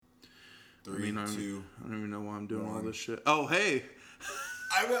3, 2. I don't even know why I'm doing all this shit. Oh, hey.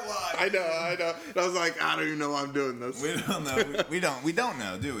 I went live. I know. And I was like, I don't even know why I'm doing this. We don't know. We don't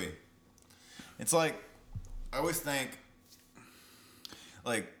know, do we? It's like, I always think,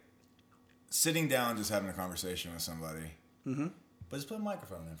 like, sitting down, just having a conversation with somebody. Mm-hmm. But just put a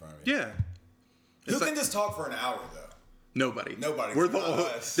microphone in front of you. Yeah. Who can just talk for an hour, though? Nobody. We're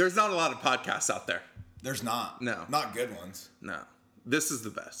There's not a lot of podcasts out there. There's not. No. Not good ones. No. This is the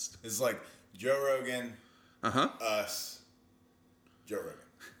best. It's like Joe Rogan, us, Joe Rogan.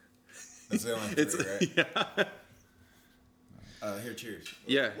 That's the only three, right? Yeah. Here, cheers.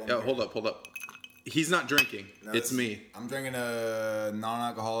 Yeah. Hold up. He's not drinking. No, it's me. I'm drinking a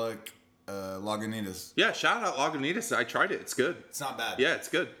non-alcoholic Lagunitas. Yeah, shout out Lagunitas. I tried it. It's good. It's not bad. Yeah, it's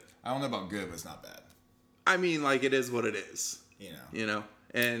good. I don't know about good, but it's not bad. I mean, like, it is what it is. You know.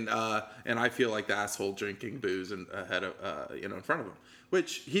 And I feel like the asshole drinking booze ahead of in front of him,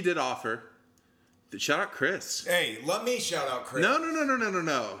 which he did offer. Shout out Chris. Hey, let me shout out Chris.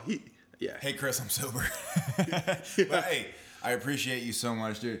 No. Hey Chris, I'm sober. But hey, I appreciate you so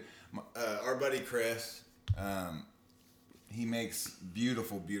much, dude. Our buddy Chris, he makes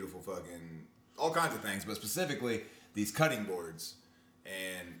beautiful fucking all kinds of things, but specifically these cutting boards.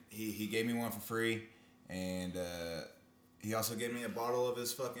 And he gave me one for free, and he also gave me a bottle of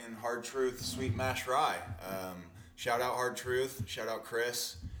his fucking Hard Truth Sweet Mash Rye. Shout out Hard Truth. Shout out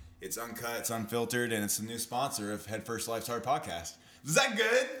Chris. It's uncut, it's unfiltered, and it's the new sponsor of Head First Lifestyle Podcast. Was that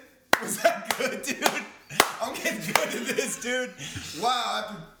good? Was that good, dude? I'm getting good at this, dude. Wow,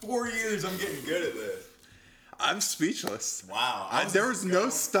 after 4 years, I'm getting good at this. I'm speechless. Wow. There was no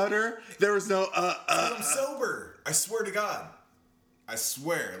stutter. There was no I'm sober. I swear to God. I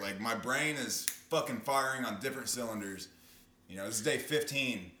swear. Like, my brain is fucking firing on different cylinders. This is day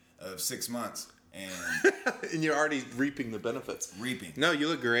 15 of 6 months. And you're already reaping the benefits. No, you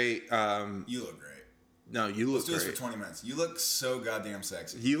look great. You look great. No, you look great. Let's do this for 20 minutes. You look so goddamn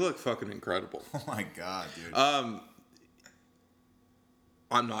sexy. You look fucking incredible. Oh my God, dude.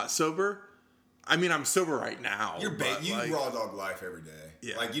 I'm not sober. I mean, I'm sober right now. You raw dog life every day.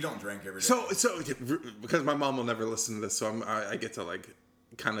 Yeah. Like, you don't drink every day. So because my mom will never listen to this, so I get to, like,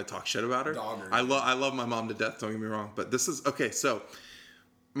 kind of talk shit about her. I love my mom to death, don't get me wrong. But this is, okay, so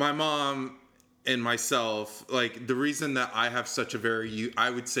my mom and myself, like, the reason that I have such a very,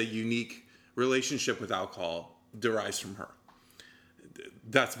 I would say, unique relationship with alcohol derives from her.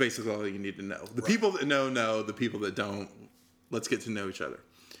 That's basically all you need to know. The people that know. The people that don't, let's get to know each other.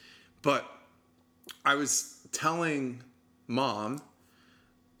 But I was telling Mom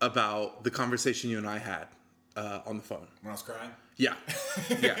about the conversation you and I had on the phone. When I was crying? Yeah.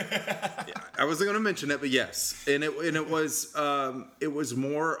 I wasn't going to mention it, but yes. And it was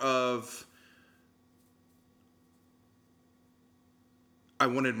more of, I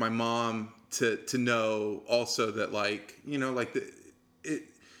wanted my mom to know also that, like,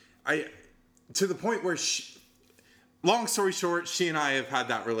 to the point where long story short, she and I have had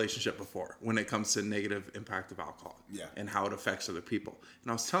that relationship before when it comes to negative impact of alcohol and how it affects other people.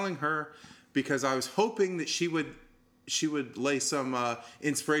 And I was telling her because I was hoping that she would lay some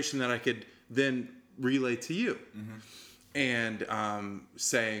inspiration that I could then relay to you. Mm-hmm. And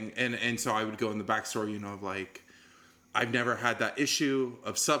saying, and so I would go in the backstory, of like, I've never had that issue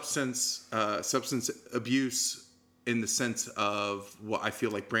of substance abuse in the sense of what I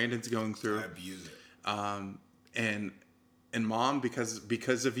feel like Brandon's going through. I abuse it. And Mom,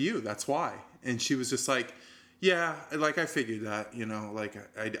 because of you, that's why. And she was just like, yeah, like, I figured that, like,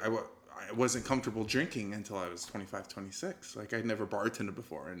 I wasn't comfortable drinking until I was 25, 26. Like, I'd never bartended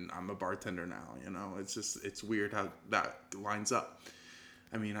before, and I'm a bartender now, It's weird how that lines up.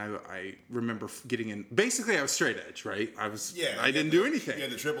 I mean, I remember getting in. Basically, I was straight edge, right? I didn't do anything. Yeah,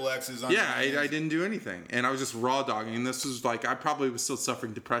 the triple X's on. Yeah, I didn't do anything, and I was just raw dogging. And this was like, I probably was still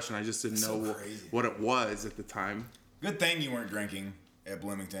suffering depression. I just didn't know what it was at the time. Good thing you weren't drinking at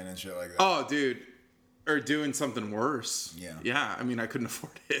Bloomington and shit like that. Oh, dude, or doing something worse. Yeah. Yeah. I mean, I couldn't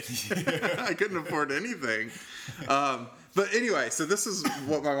afford it. I couldn't afford anything. But anyway, so this is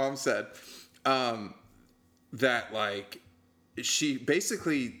what my mom said. That, like, she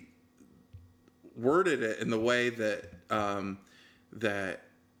basically worded it in the way that that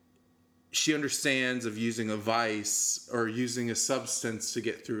she understands of using a vice or using a substance to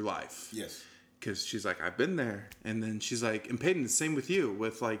get through life. Yes. Because she's like, I've been there. And then she's like, and Peyton, the same with you.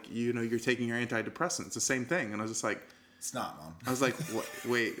 With, like, you're taking your antidepressant. It's the same thing. And I was just like... It's not, Mom. I was like,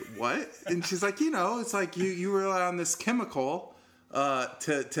 wait, what? And she's like, it's like you rely on this chemical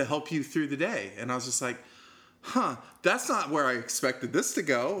to help you through the day. And I was just like, that's not where I expected this to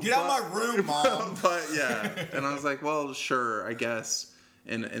go. Get out of my room, Mom. But yeah. And I was like, well, sure, I guess.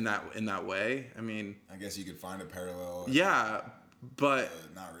 in that way. I mean, I guess you could find a parallel. Yeah, but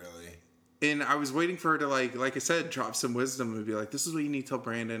not really. And I was waiting for her to like I said, drop some wisdom and be like, this is what you need to tell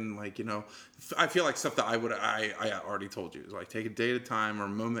Brandon. Like, you know, I feel like stuff that I already told you. Like, take a day at a time or a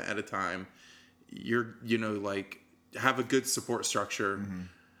moment at a time. Like, have a good support structure. Mm-hmm.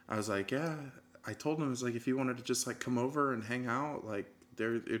 I was like, yeah. I told him, I was like, if you wanted to just like come over and hang out, like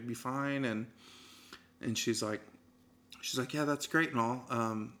it'd be fine. And she's like, yeah, that's great and all.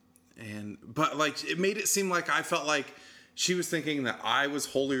 But like, it made it seem like I felt like she was thinking that I was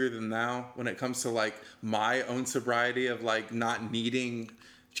holier than thou when it comes to like my own sobriety of like not needing,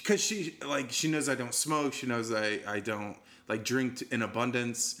 because she knows I don't smoke. She knows I don't like drink in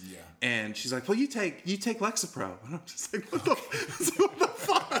abundance. Yeah. And she's like, well, you take Lexapro. And I'm just like, what the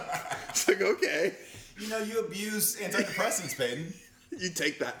fuck? It's like, okay. You know, you abuse antidepressants, Peyton. You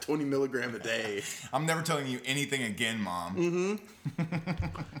take that 20 milligram a day. I'm never telling you anything again, Mom.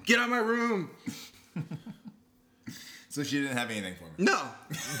 Mm-hmm. Get out of my room. So she didn't have anything for me? No.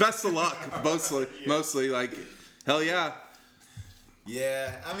 Best of luck. Mostly like, hell yeah.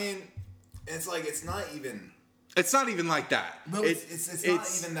 Yeah, I mean, it's like, it's not even like that. No, it's not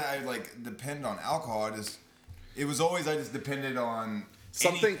even that I like depend on alcohol. It was always I just depended on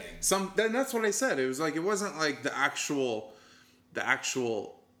something. Then that's what I said. It was like, it wasn't like the actual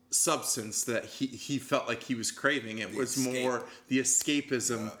substance that he felt like he was craving. It was more the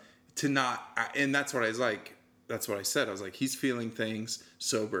escapism to not. And that's what I was like. That's what I said. I was like, he's feeling things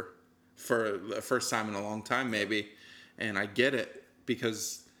sober for the first time in a long time, maybe. And I get it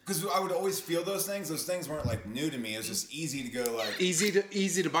because I would always feel those things. Those things weren't like new to me. It was just easy to go like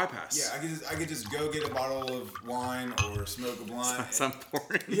easy to bypass. Yeah, I could just go get a bottle of wine or smoke a blunt. Sounds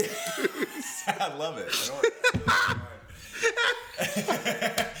boring. Yeah, I love it.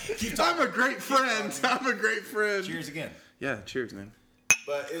 I'm a great friend. Cheers again. Yeah, cheers, man.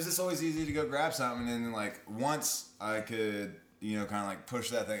 But it was just always easy to go grab something, and then like once I could, kind of like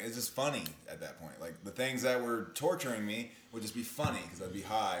push that thing. It's just funny at that point. Like the things that were torturing me would just be funny because I'd be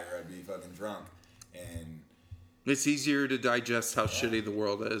high or I'd be fucking drunk, and it's easier to digest how shitty the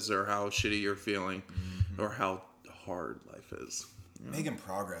world is, or how shitty you're feeling, or how hard life is. Making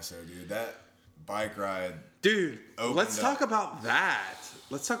progress though, dude. That bike ride, dude. Let's talk about that.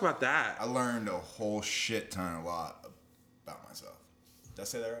 I learned a whole shit ton, a lot about myself. Did I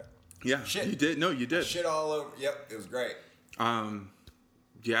say that right? Yeah, shit. You did. No, you did. Shit all over. Yep, it was great.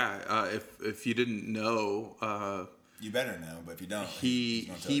 Yeah. If you didn't know, you better know. But if you don't,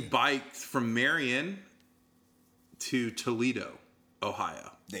 he biked from Marion to Toledo,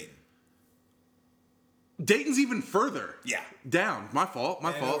 Ohio. Dayton's even further. Yeah. Down. My fault.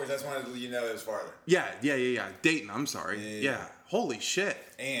 My fault. That's when it was farther. Yeah. Dayton. I'm sorry. Yeah. Holy shit.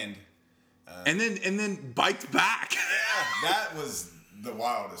 And then biked back. Yeah, that was the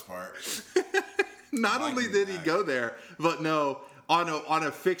wildest part. Not only did he go there, but no, on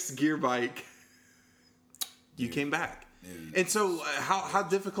a fixed gear bike, you came back. Dude. And so, how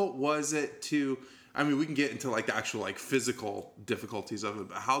difficult was it to? I mean, we can get into like the actual like physical difficulties of it,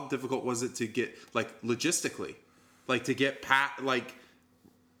 but how difficult was it to get like logistically, like to get like,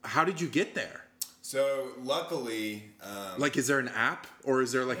 how did you get there? So luckily, like, is there an app or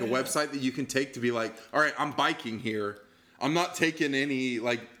is there like a website that you can take to be like, all right, I'm biking here. I'm not taking any,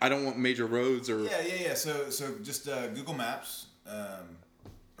 like, I don't want major roads or... Yeah. So just Google Maps,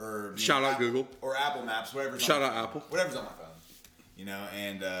 or... Shout out Google. Or Apple Maps, whatever's Shout out Apple. Whatever's on my phone.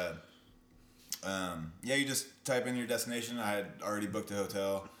 And, you just type in your destination. I had already booked a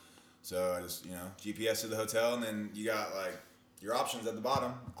hotel. So I just, GPS to the hotel, and then you got, like, your options at the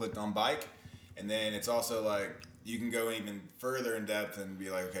bottom. Clicked on bike, and then it's also, like, you can go even further in depth and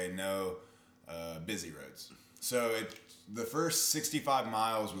be like, okay, no busy roads. So the first 65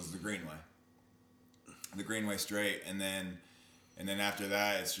 miles was the Greenway straight, and then after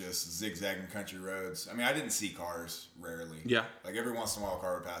that it's just zigzagging country roads. I mean, I didn't see cars rarely. Yeah. Like every once in a while a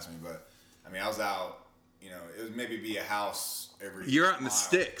car would pass me, but I mean I was out, it would maybe be a house every You're out in the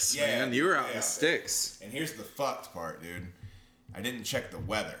sticks, man. You were out in the sticks. And here's the fucked part, dude. I didn't check the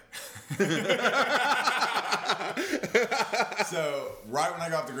weather. So right when I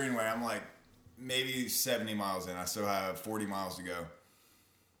got off the Greenway, I'm like maybe 70 miles in. I still have 40 miles to go.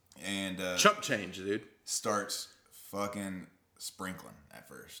 And chump change, dude. Starts fucking sprinkling at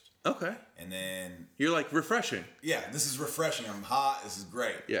first. Okay. And then you're like, refreshing. Yeah, this is refreshing. I'm hot. This is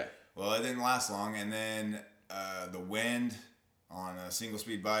great. Yeah. Well, it didn't last long. And then the wind on a single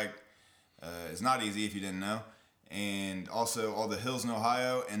speed bike is not easy if you didn't know. And also all the hills in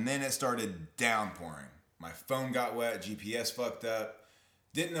Ohio. And then it started downpouring. My phone got wet. GPS fucked up.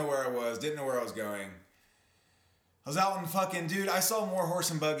 Didn't know where I was. Didn't know where I was going. I was out in fucking, dude, I saw more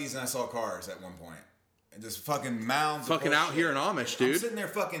horse and buggies than I saw cars at one point. And just fucking mounds fucking out here in Amish, dude. I'm sitting there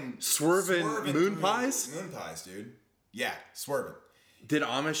fucking swerving moon pies? Moon pies, dude. Yeah, swerving. Did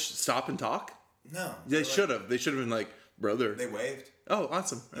Amish stop and talk? No. They should have. They should have been like, brother. They waved. Oh,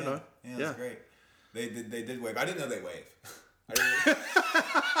 awesome. Yeah, that's great. They did wave. I didn't know they wave.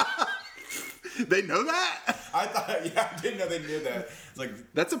 They know that? I didn't know they knew that. It's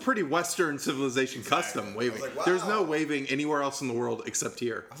like, that's a pretty Western civilization custom, waving. Like, wow. There's no waving anywhere else in the world except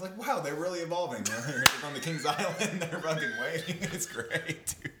here. I was like, wow, they're really evolving. They're on the Kings Island. They're fucking waving. It's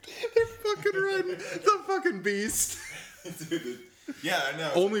great, dude. They're fucking riding the fucking beast. Dude, yeah, I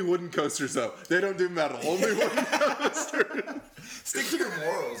know. Only wooden coasters, though. They don't do metal. Only wooden coasters. Stick to your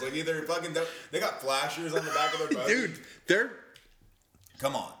morals. Like, either fucking... They got flashers on the back of their boat. Dude, they're...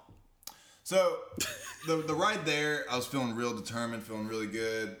 Come on. So, the ride there, I was feeling real determined, feeling really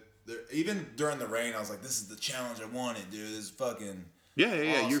good. Even during the rain, I was like, this is the challenge I wanted, dude. This is fucking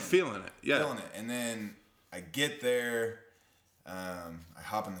Yeah. awesome. You're feeling it. Yeah. Feeling it. And then I get there. I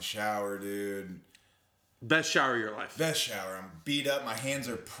hop in the shower, dude. Best shower of your life. Best shower. I'm beat up. My hands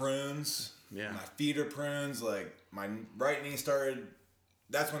are prunes. Yeah. My feet are prunes. Like, my right knee started.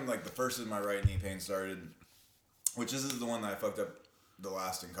 That's when, like, the first of my right knee pain started. Which this is the one that I fucked up the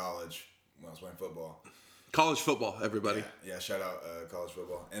last in college when I was playing football. College football, everybody. Yeah, shout out college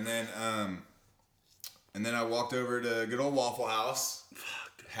football. And then I walked over to good old Waffle House.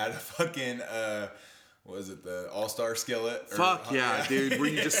 Fuck. Had a fucking... what was it, the All-Star skillet? Fuck yeah, dude. Were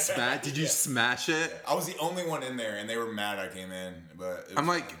you just smash? Did you smash it? I was the only one in there, and they were mad I came in. But I'm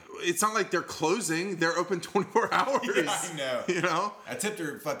like, it's not like they're closing. They're open 24 hours. Yeah, I know. You know? I tipped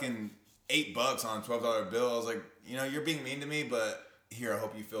her fucking $8 on a $12 bill. I was like, you're being mean to me, but here, I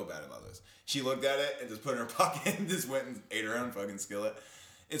hope you feel bad about this. She looked at it and just put it in her pocket and just went and ate her own fucking skillet.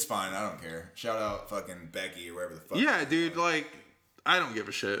 It's fine. I don't care. Shout out fucking Becky or wherever the fuck. Yeah, dude. Like, I don't give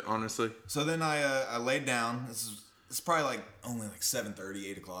a shit, honestly. So then I laid down. It's probably like only like 7:30,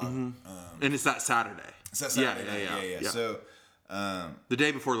 8 o'clock. Mm-hmm. And it's that Saturday. It's that Saturday night. Yeah. So the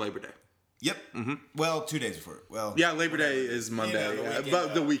day before Labor Day. Yep. Mm-hmm. Well, 2 days before. Well. Yeah, Labor Day is Monday.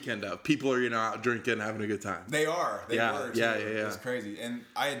 But the weekend of. People are out drinking, having a good time. They are. They were. Too. Yeah. It's crazy. And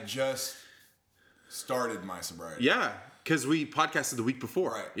I had just started my sobriety. Yeah, because we podcasted the week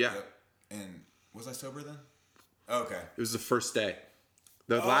before. Right. Yeah. Yep. And was I sober then? Okay. It was the first day.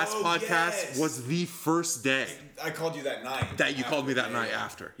 The last podcast was the first day. I called you that night. That you called me that night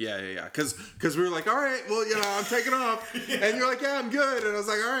after. Yeah. Because we were like, all right, well, I'm taking off. And you're like, yeah, I'm good. And I was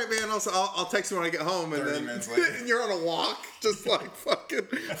like, all right, man, I'll text you when I get home. And 30 then minutes later. and you're on a walk, just like fucking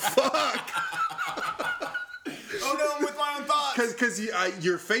fuck. Oh no, I'm with my own thoughts. Because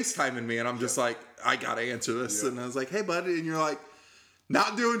you're FaceTiming me, and I'm just like, I gotta answer this. And I was like, hey, buddy, and you're like,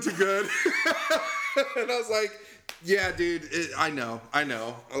 not doing too good. And I was like, yeah, dude, I know.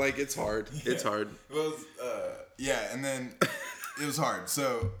 Like, it's hard. Yeah. It's hard. It was, and then it was hard.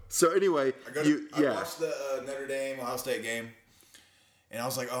 So anyway, I watched the Notre Dame Ohio State game, and I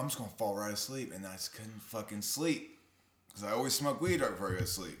was like, oh, I'm just gonna fall right asleep, and I just couldn't fucking sleep because I always smoke weed right before I go to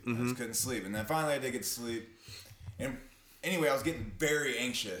sleep. Mm-hmm. I just couldn't sleep, and then finally I did get to sleep. And anyway, I was getting very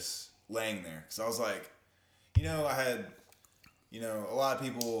anxious laying there because I was like, I had, a lot of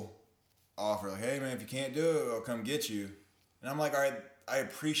people offer like, hey man, if you can't do it, I'll come get you. And I'm like, all right, I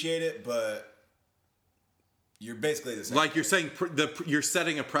appreciate it, but you're basically the same. Like you're saying, you're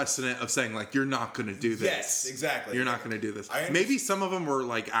setting a precedent of saying like you're not going to do this. Yes, exactly. You're not going to do this. Maybe some of them were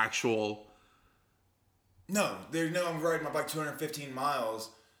like actual. No, I'm riding my bike 215 miles.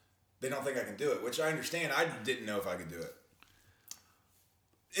 They don't think I can do it, which I understand. I didn't know if I could do it.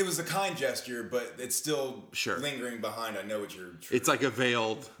 It was a kind gesture, but it's still lingering behind. I know what you're... It's like a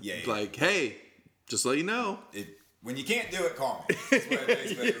veiled, like, hey, just let you know. When you can't do it, call me. That's what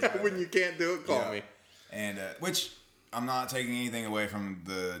it when you can't do it, call me. And, which, I'm not taking anything away from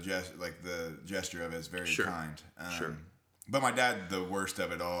the gesture of it. It's very kind. But my dad, the worst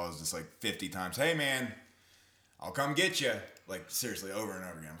of it all, is just like 50 times, hey man, I'll come get you. Like, seriously, over and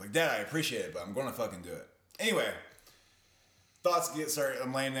over again. I'm like, Dad, I appreciate it, but I'm going to fucking do it. Anyway, thoughts get started.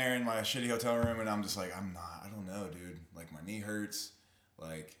 I'm laying there in my shitty hotel room, and I'm just like, I don't know, dude. Like, my knee hurts.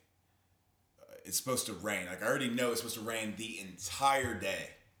 Like, it's supposed to rain. Like, I already know it's supposed to rain the entire day.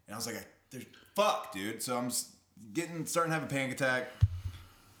 And I was like, fuck, dude. So I'm starting to have a panic attack.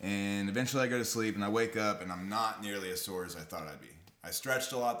 And eventually I go to sleep, and I wake up, and I'm not nearly as sore as I thought I'd be. I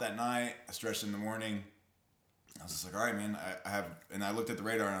stretched a lot that night. I stretched in the morning. I was just like, all right, man, and I looked at the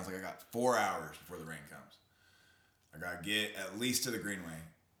radar and I was like, I got 4 hours before the rain comes. I got to get at least to the Greenway.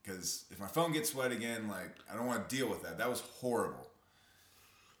 Because if my phone gets wet again, like, I don't want to deal with that. That was horrible.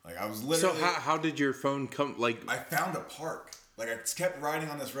 Like I was literally. So how did your phone come? Like I found a park. Like I kept riding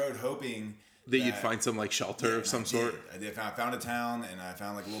on this road hoping that you'd find some like shelter of some sort. I did. I found a town and I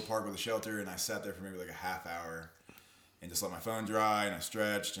found like a little park with a shelter and I sat there for maybe like a half hour and just let my phone dry and I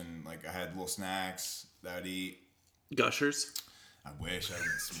stretched and like I had little snacks that I'd eat. Gushers. I wish I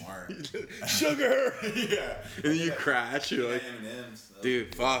was smart. Sugar. Yeah. And then you crash. You're like, M&Ms.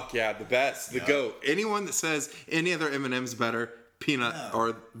 dude, fuck yeah, the best, the GOAT. Anyone that says any other M&M's better, peanut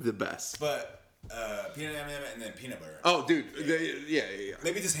are the best. But peanut M&M and then peanut butter. Oh, dude, yeah.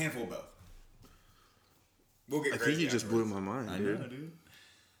 Maybe just a handful of both. We'll get. I think you just blew my mind, I know, dude.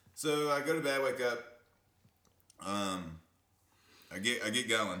 So I go to bed, wake up. I get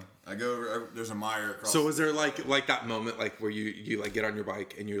going. I go over. There's a mire across. So was there like that moment like where you like get on your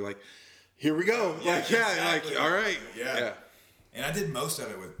bike and you're like, here we go, yeah, like exactly. like all right, yeah. And I did most of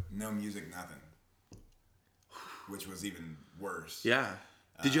it with no music, nothing, which was even worse. Yeah.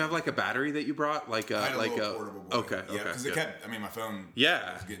 Did you have like a battery that you brought, like a I had a portable boy. Okay, yeah, because it kept. I mean, my phone.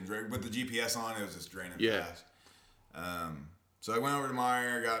 Yeah. Was getting drained with the GPS on. It was just draining fast. So I went over to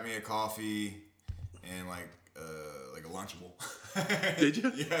Meijer, got me a coffee, and like a Lunchable. Did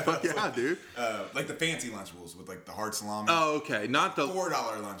you? Yeah. Fuck yeah, like, dude. Like the fancy Lunchables with like the hard salami. Oh, okay. Not the $4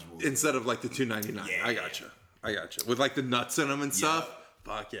 Lunchables instead of like the $2.99. Yeah. I gotcha. With like the nuts in them and stuff.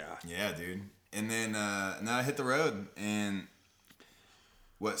 Fuck yeah. Yeah, dude. And then now I hit the road, and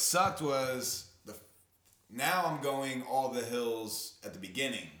what sucked was now I'm going all the hills at the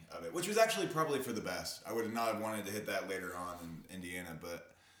beginning of it, which was actually probably for the best. I would not have wanted to hit that later on in Indiana,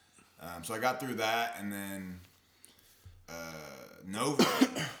 but so I got through that, and then no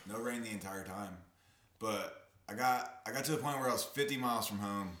rain the entire time. But I got to the point where I was 50 miles from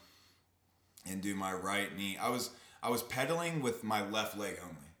home, and do my right knee. I was pedaling with my left leg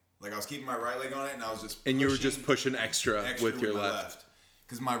only. Like I was keeping my right leg on it, and I was just and you were just pushing extra with your left.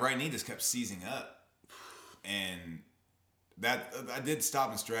 Because my right knee just kept seizing up, and that I did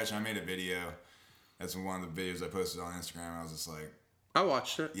stop and stretch. And I made a video. That's one of the videos I posted on Instagram. I was just like, I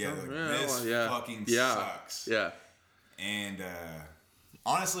watched it. Yeah, this fucking sucks. Yeah. And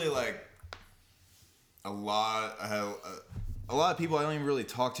honestly, like I had a lot of people I don't even really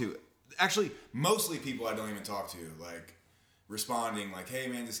talk to. Actually, mostly people I don't even talk to, like responding, like, "Hey,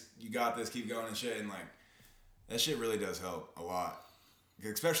 man, just you got this, keep going and shit." And like that shit really does help a lot,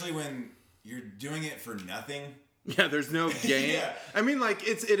 especially when you're doing it for nothing. Yeah, there's no gain. Yeah. I mean, like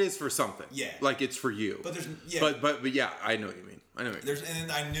it is for something. Yeah, like it's for you. But there's but yeah, I know what you mean.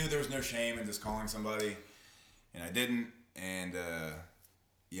 And I knew there was no shame in just calling somebody, and I didn't. And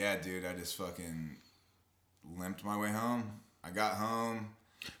yeah, dude, I just fucking limped my way home. I got home.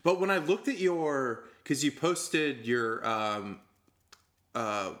 But when I looked at because you posted your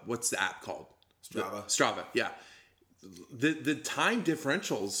what's the app called? Strava. Yeah. The time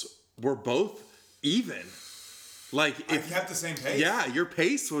differentials were both even. Like I kept the same pace. Yeah, your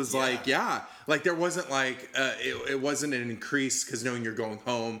pace was like there wasn't like it wasn't an increase because knowing you're going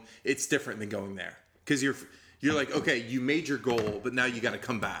home, it's different than going there because you're like, okay, you made your goal, but now you got to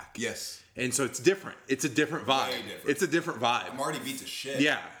come back. Yes. And so it's different. It's a different vibe. Way different. It's a different vibe. I'm already beat to shit.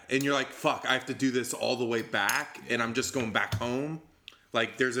 Yeah. And you're like, fuck, I have to do this all the way back, and I'm just going back home.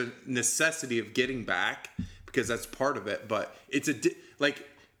 Like, there's a necessity of getting back because that's part of it, but it's like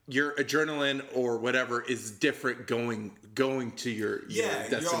your adrenaline or whatever is different going to your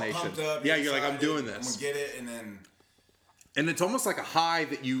destination. You're all pumped up, you're like, I'm doing this. I'm gonna get it, and then. And it's almost like a high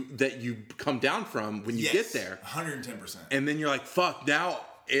that you come down from when you get there. 110%. And then you're like, fuck, now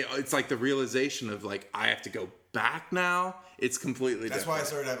it's like the realization of like, I have to go back now. It's completely That's different. why I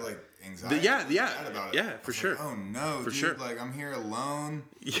started having like anxiety. Yeah, for sure. Like, oh no, dude, sure. Like I'm here alone.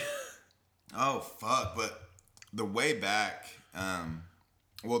 Yeah. Oh fuck. But the way back,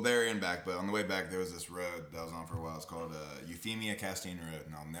 well, there and back, but on the way back there was this road that I was on for a while. It's called Euphemia Castine Road,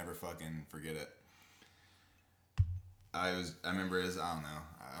 and I'll never fucking forget it. I remember I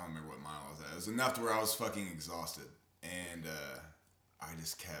don't remember what mile I was at. It was enough to where I was fucking exhausted. And I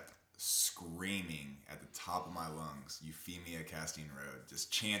just kept screaming at the top of my lungs, Euphemia Castine Road,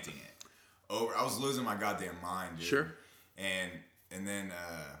 just chanting it. I was losing my goddamn mind, dude. Sure. And then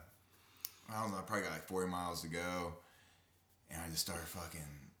I don't know, I probably got like 40 miles to go. And I just started fucking,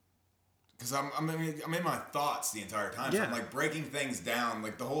 because I'm in my thoughts the entire time. So I'm like breaking things down.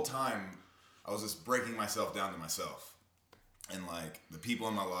 Like the whole time I was just breaking myself down to myself. And like the people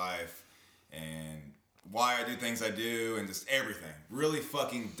in my life and why I do things I do and just everything. Really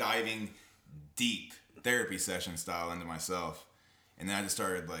fucking diving deep, therapy session style, into myself. And then I just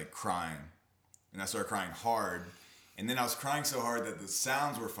started like crying. And I started crying hard. And then I was crying so hard that the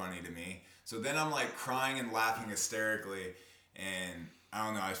sounds were funny to me. So then I'm like crying and laughing hysterically. And I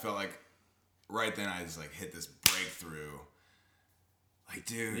don't know. I just felt like right then I just like hit this breakthrough. Like,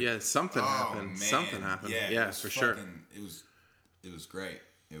 dude. Yeah, something happened. Man. Something happened. Yeah, for sure. It was great.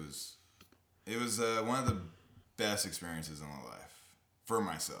 It was one of the best experiences in my life for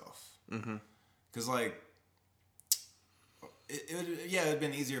myself. Mm-hmm. Cause like, it'd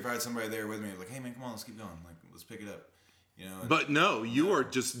been easier if I had somebody there with me. Like, hey man, come on, let's keep going. Like, let's pick it up. You know. But no, you were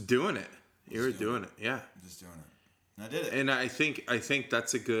just doing it. You were doing it. Yeah. Just doing it. And I did it. And I think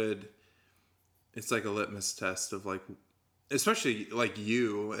that's a good. It's like a litmus test of like, especially like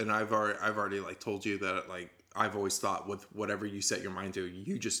you and I've already like told you that like I've always thought with whatever you set your mind to,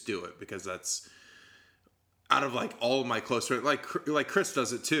 you just do it because that's out of like all of my close friends. Like Chris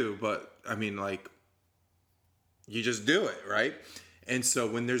does it too, but I mean like you just do it, right? And so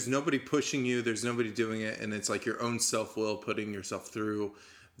when there's nobody pushing you, there's nobody doing it, and it's like your own self-will putting yourself through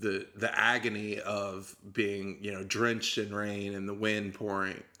the agony of being, you know, drenched in rain and the wind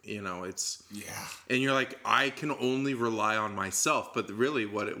pouring, you know, it's and you're like, I can only rely on myself. But really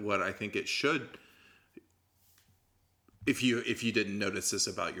what I think it should, if you didn't notice this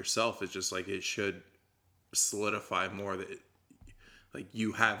about yourself, it's just like it should solidify more that like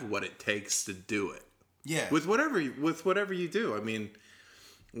you have what it takes to do it. Yeah. With whatever you do. I mean,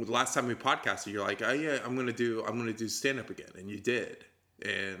 last time we podcasted, you're like, oh yeah, I'm gonna do stand up again, and you did.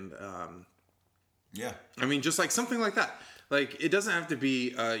 And I mean, just like something like that. Like it doesn't have to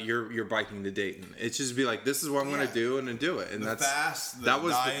be you're biking to Dayton. It's just be like, this is what I'm gonna do, and then do it. And that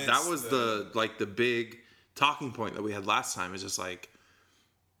was the big talking point that we had last time. Is just like,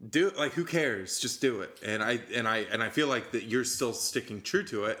 do it. Like, who cares? Just do it. And I feel like that you're still sticking true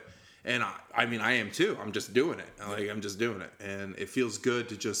to it. And I mean, I am too. I'm just doing it. Like, I'm just doing it, and it feels good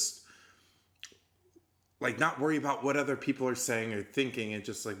to just. Like, not worry about what other people are saying or thinking, and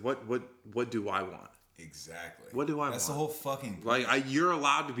just like, what do I want? Exactly. What do I want? That's the whole fucking point. Like, you're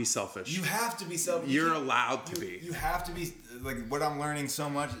allowed to be selfish. You have to be selfish. You're allowed to be. You have to be, like, what I'm learning so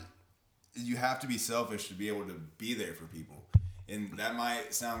much is you have to be selfish to be able to be there for people. And that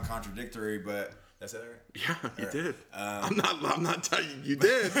might sound contradictory, but that's it, right? Yeah, you did. I'm not telling you. You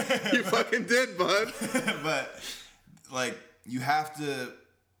did. You fucking did, bud. But, like, you have to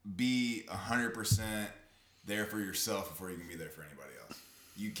be 100% there for yourself before you can be there for anybody else.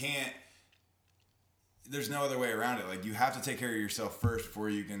 You can't, there's no other way around it. Like, you have to take care of yourself first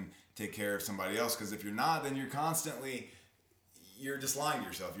before you can take care of somebody else. Because if you're not, then you're just lying to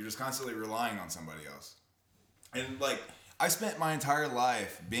yourself. You're just constantly relying on somebody else. And like, I spent my entire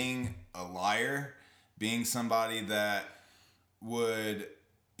life being a liar, being somebody that would,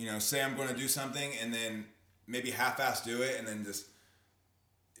 you know, say I'm going to do something and then maybe half-ass do it and then just,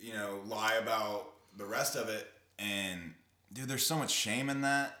 you know, lie about the rest of it. And dude, there's so much shame in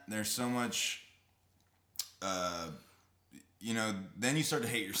that. There's so much, you know, then you start to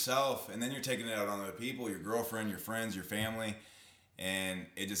hate yourself, and then you're taking it out on other people, your girlfriend, your friends, your family, and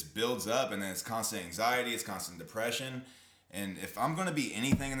it just builds up. And then it's constant anxiety, it's constant depression. And if I'm going to be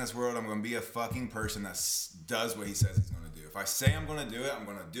anything in this world, I'm going to be a fucking person that does what he says he's going to do. If I say I'm going to do it, I'm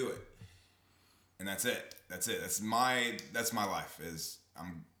going to do it. And that's it. That's my life.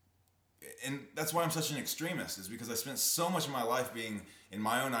 And that's why I'm such an extremist, is because I spent so much of my life being, in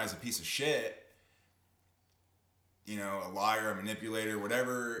my own eyes, a piece of shit. You know, a liar, a manipulator,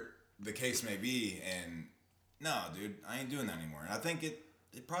 whatever the case may be. And no, dude, I ain't doing that anymore. And I think it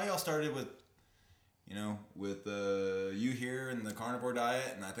probably all started with, you know, with you here and the carnivore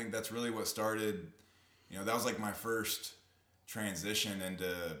diet. And I think that's really what started, you know, that was like my first transition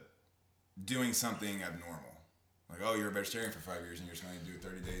into doing something abnormal. Like, oh, you're a vegetarian for 5 years and you're just going to do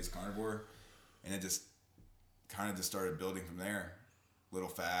 30 days carnivore. And it just kind of just started building from there. Little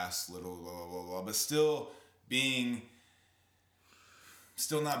fast, little blah, blah, blah, blah. But still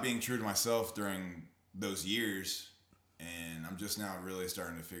not being true to myself during those years. And I'm just now really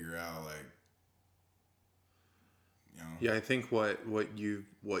starting to figure out, like, you know. Yeah, I think what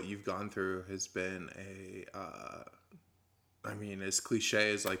you've gone through has been I mean, as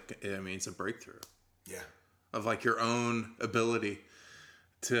cliche as, like, I mean, it's a breakthrough. Yeah. Of like your own ability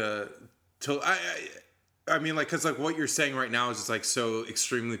to I mean, like, cause like what you're saying right now is just like so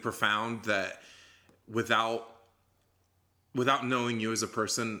extremely profound that without knowing you as a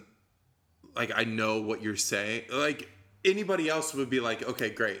person, like, I know what you're saying. Like, anybody else would be like, okay,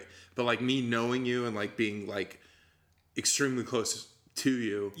 great. But like, me knowing you and like being like extremely close to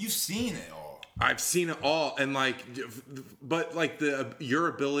you, you've seen it all. I've seen it all. And like, but like your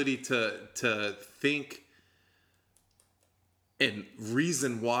ability to think and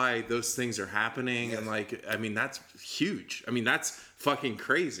reason why those things are happening. Yes. And like, I mean, that's huge. I mean, that's fucking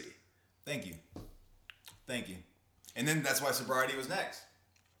crazy. Thank you. And then that's why sobriety was next.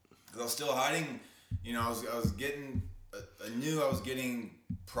 Because I was still hiding, you know, I was getting, I knew I was getting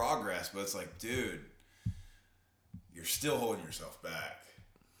progress, but it's like, dude, you're still holding yourself back.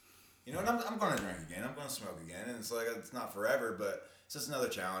 You know, and I'm going to drink again. I'm going to smoke again. And it's like, it's not forever, but it's just another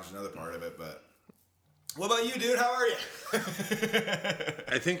challenge, another part of it. But what about you, dude? How are you?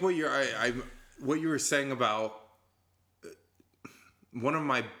 I think what you were saying about one of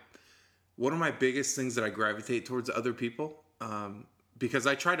my biggest things that I gravitate towards other people, because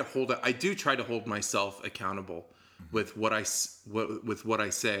I do try to hold myself accountable with what I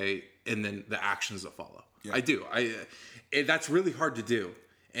say, and then the actions that follow. Yeah. I do. That's really hard to do,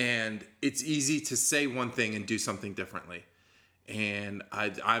 and it's easy to say one thing and do something differently. And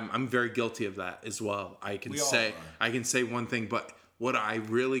I'm very guilty of that as well. I can say one thing, but what I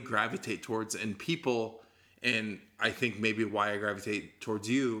really gravitate towards in people, and I think maybe why I gravitate towards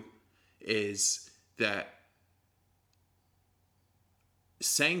you, is that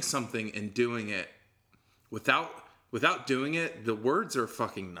saying something and doing it without doing it, the words are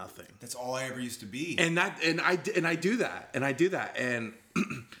fucking nothing. That's all I ever used to be. And I do that. And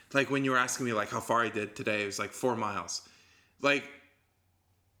like when you were asking me like how far I did today, it was like 4 miles. Like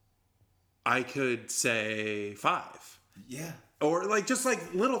I could say 5. Yeah. Or like just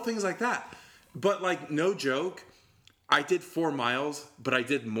like little things like that. But like no joke, I did 4 miles, but I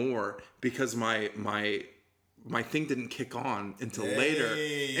did more because my thing didn't kick on until later.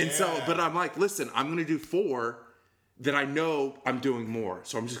 Yeah. And so, but I'm like, listen, I'm going to do 4 that I know I'm doing more.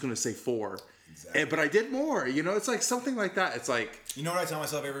 So I'm just going to say 4. Exactly. But I did more, you know, it's like something like that. It's like, you know what I tell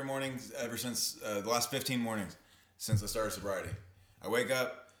myself every morning, ever since the last 15 mornings since I started sobriety, I wake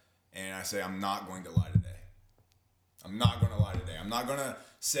up and I say, I'm not going to lie today. I'm not going to lie today. I'm not going to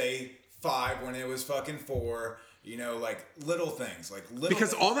say 5 when it was fucking 4. You know, like little things, because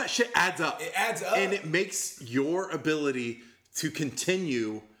things. All that shit adds up. It adds up. And it makes your ability to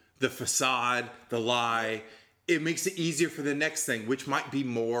continue the facade, the lie, it makes it easier for the next thing, which might be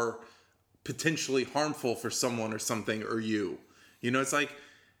more potentially harmful for someone or something or you. You know, it's like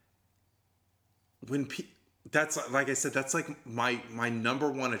when that's like I said, that's like my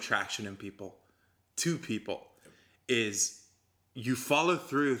number one attraction in people, to people, is you follow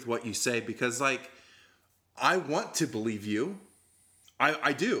through with what you say, because like I want to believe you.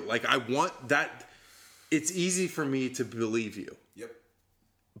 I do. Like I want that. It's easy for me to believe you. Yep.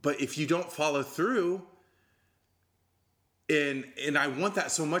 But if you don't follow through, and I want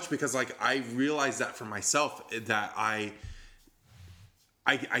that so much, because like I realize that for myself, that I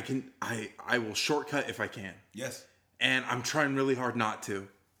will shortcut if I can. Yes. And I'm trying really hard not to.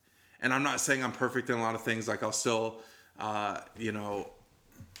 And I'm not saying I'm perfect in a lot of things. Like I'll still, I'll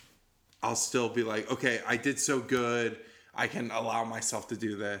still be like, okay, I did so good. I can allow myself to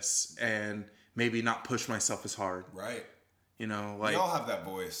do this and maybe not push myself as hard. Right. You know, like. We all have that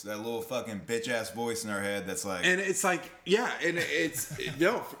voice, that little fucking bitch ass voice in our head that's like. And it's like, yeah, and it's,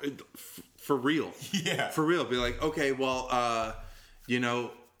 no, for real. Yeah. For real. Be like, okay, well, you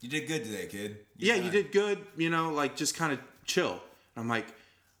know. You did good today, kid. You did good. You know, like just kind of chill. And I'm like,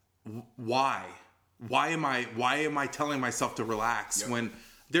 why? Why am I telling myself to relax when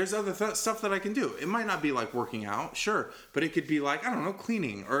there's other stuff that I can do? It might not be like working out, sure, but it could be like, I don't know,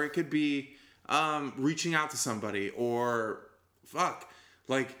 cleaning, or it could be reaching out to somebody, or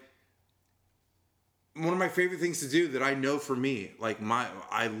like one of my favorite things to do that I know for me, like and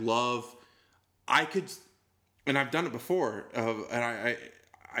I've done it before, and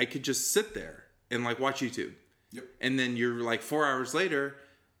I could just sit there and like watch YouTube. Yep. And then you're like 4 hours later,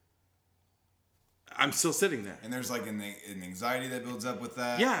 I'm still sitting there. And there's like an anxiety that builds up with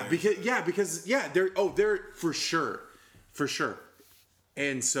that. Yeah, because they're for sure.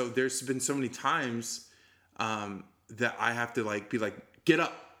 And so there's been so many times that I have to like be like, get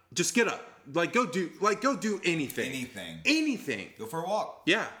up, just get up, like go do anything. Go for a walk.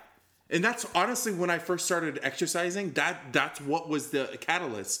 Yeah. And that's honestly when I first started exercising, that's what was the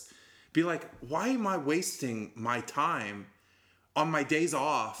catalyst. Be like, why am I wasting my time on my days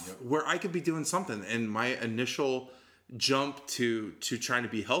off where I could be doing something? And my initial jump to trying to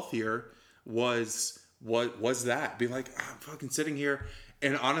be healthier was that. Be like, I'm fucking sitting here.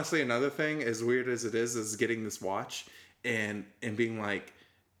 And honestly, another thing, as weird as it is getting this watch and being like,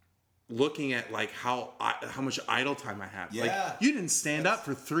 looking at like how much idle time I have. Yeah. Like, you didn't stand up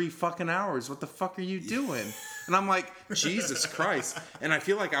for 3 fucking hours. What the fuck are you doing? And I'm like, Jesus Christ. And I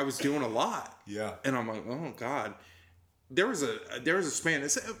feel like I was doing a lot. Yeah. And I'm like, oh God. There was a span.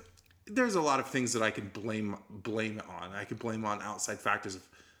 There's a lot of things that I can blame it on. I could blame on outside factors of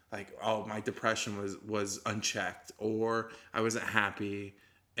like, oh, my depression was unchecked, or I wasn't happy,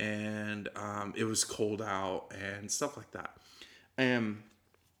 and it was cold out and stuff like that. And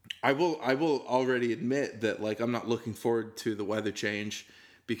I will already admit that like I'm not looking forward to the weather change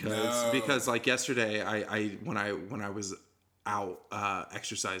because like yesterday I when I was out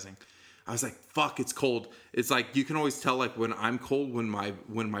exercising, I was like, fuck, it's cold. It's like you can always tell like when I'm cold when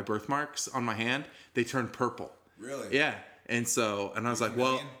my birthmarks on my hand, they turn purple. Really? Yeah. And I was like,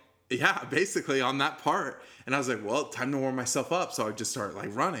 well, yeah, basically on that part. And I was like, well, time to warm myself up. So I just started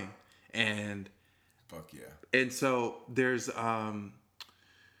like running. And fuck yeah. And so there's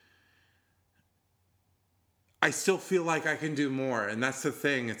I still feel like I can do more. And that's the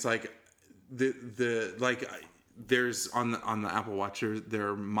thing. It's like the like there's on the Apple Watch there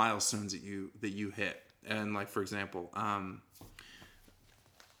are milestones that you hit. And like for example,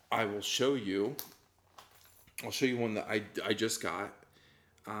 I will show you. I'll show you one that I just got.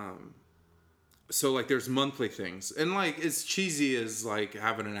 So like there's monthly things, and like as cheesy as like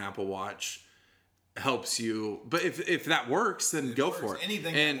having an Apple Watch helps you, but if that works, then go for it.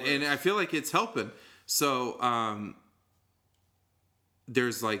 Anything and I feel like it's helping. So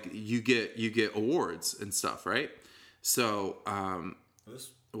there's like you get awards and stuff, right? So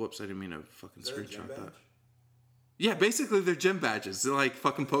whoops, I didn't mean to fucking screenshot that. Yeah, basically they're gym badges. They're like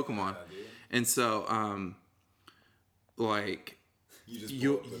fucking Pokemon. And so like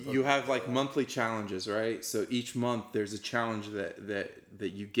you have like monthly challenges, right? So each month there's a challenge that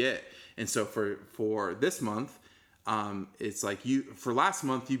you get. And so for this month, it's like for last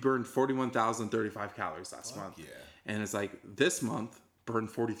month you burned 41,035 calories last month. Yeah. And it's like this month burn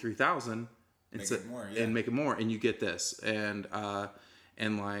 43,000 and make it more, and you get this. And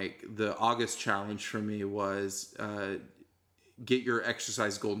like the August challenge for me was get your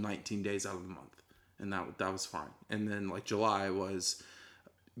exercise goal 19 days out of the month. And that was fine. And then like July was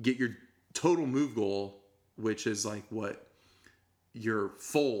get your total move goal, which is like what your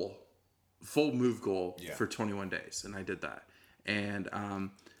full move goal for 21 days. And I did that. And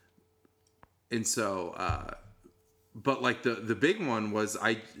so but like the big one was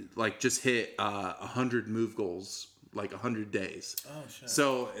I like just hit 100 move goals, like 100 days. Oh shit.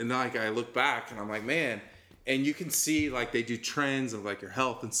 So and like I look back and I'm like, man, and you can see like they do trends of like your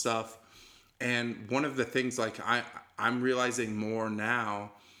health and stuff. And one of the things like I'm realizing more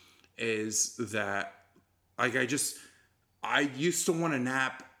now is that like I used to want to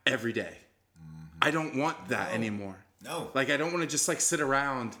nap every day. Mm-hmm. I don't want that anymore. No. Like I don't want to just like sit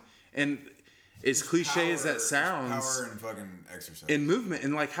around, and as cliche as that sounds, power and fucking exercise and movement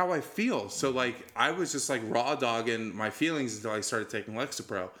and like how I feel. So like I was just like raw dogging my feelings until I started taking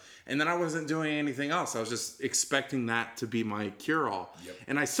Lexapro. And then I wasn't doing anything else. I was just expecting that to be my cure-all. Yep.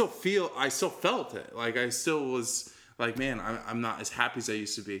 And I still felt it. Like I still was like, man, I'm not as happy as I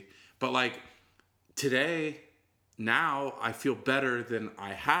used to be. But like today, now I feel better than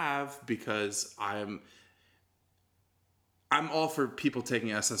I have because I'm all for people taking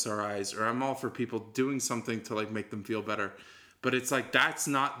SSRIs, or I'm all for people doing something to like make them feel better. But it's like that's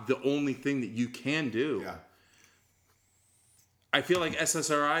not the only thing that you can do. Yeah. I feel like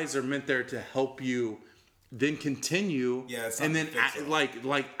SSRIs are meant there to help you then continue and then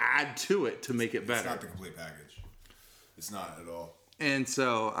add to it to make it better. It's not the complete package. It's not at all. And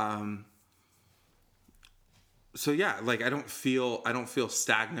so yeah, like I don't feel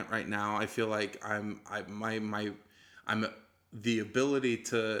stagnant right now. I feel like I'm the ability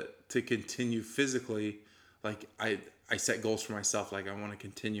to continue physically. Like I set goals for myself. Like I want to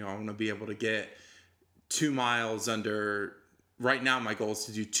continue. I want to be able to get 2 miles under. Right now, my goal is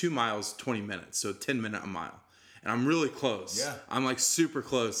to do 2 miles, 20 minutes. So 10 minutes a mile. And I'm really close. Yeah. I'm like super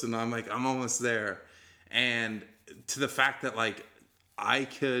close. And I'm almost there. And to the fact that like I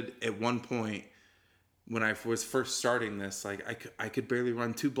could at one point when I was first starting this, like I could barely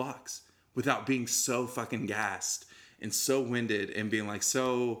run 2 blocks without being so fucking gassed and so winded and being like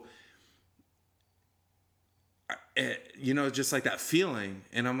so, just like that feeling.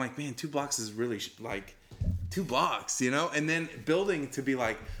 And I'm like, man, 2 blocks is really like 2 blocks, and then building to be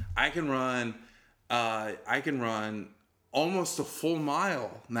like, I can run almost a full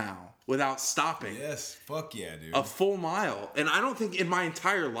mile now without stopping. Yes. Fuck yeah, dude. A full mile. And I don't think in my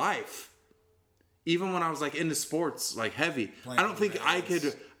entire life, even when I was like into sports, like heavy, I don't think I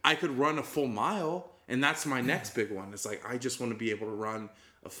could run a full mile. And that's my next big one. It's like, I just want to be able to run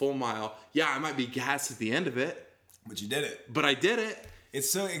a full mile. Yeah, I might be gassed at the end of it. But you did it. But I did it. It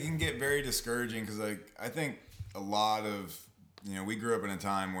can get very discouraging because like I think a lot of we grew up in a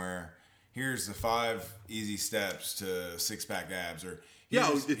time where here's the 5 easy steps to 6-pack abs, or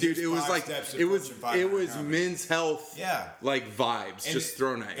dude, it was like it was men's health like vibes just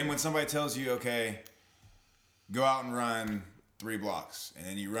thrown at you. And when somebody tells you, okay, go out and run 3 blocks, and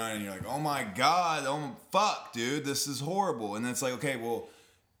then you run and you're like, oh my God, oh fuck, dude, this is horrible. And then it's like, okay, well,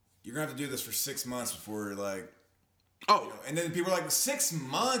 you're gonna have to do this for 6 months before like, and then people are like, 6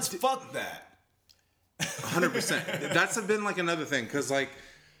 months, fuck that. 100%. That's been like another thing, because like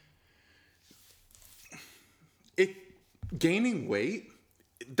gaining weight,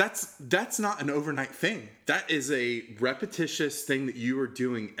 that's not an overnight thing. That is a repetitious thing that you are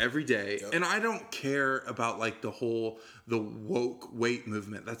doing every day. Yep. And I don't care about like the woke weight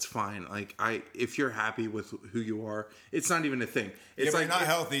movement. That's fine. Like if you're happy with who you are, it's not even a thing. It's like you're not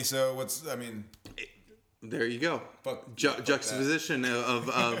healthy. So there you go. Juxtaposition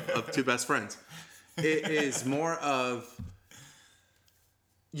of two best friends. It is more of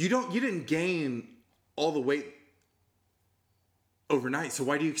you didn't gain all the weight overnight, so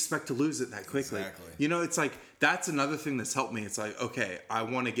why do you expect to lose it that quickly? Exactly. You know, it's like that's another thing that's helped me. It's like, okay, I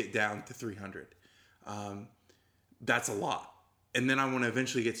want to get down to 300. That's a lot. And then I want to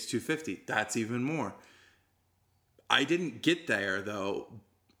eventually get to 250. That's even more. I didn't get there though.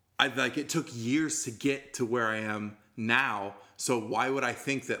 It took years to get to where I am now. So why would I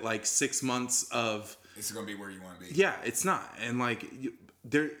think that like 6 months of it's going to be where you want to be? Yeah, it's not. And like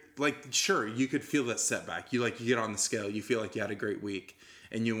sure, you could feel that setback. You get on the scale, you feel like you had a great week,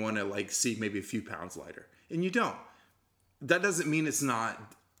 and you want to like see maybe a few pounds lighter, and you don't. That doesn't mean it's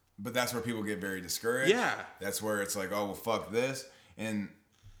not. But that's where people get very discouraged. Yeah, that's where it's like, oh well, fuck this, and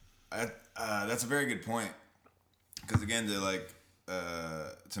that's a very good point. Because again,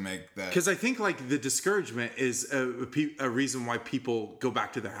 to make that, because I think like the discouragement is a reason why people go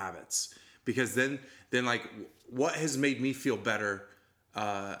back to their habits. Because then like what has made me feel better.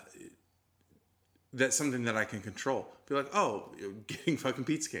 That's something that I can control. Be like, oh, getting fucking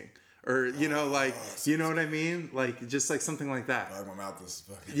Pizza King, or you know what I mean? Like just like something like that. My mouth is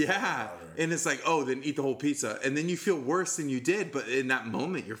fucking. Yeah, and it's like, oh, then eat the whole pizza, and then you feel worse than you did, but in that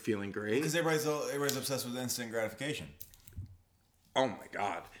moment you're feeling great. Because everybody's obsessed with instant gratification. Oh my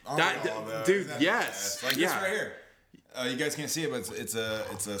God, dude, yes, like this right here. You guys can't see it, but it's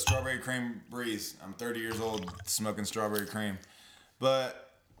a strawberry cream breeze. I'm 30 years old smoking strawberry cream. But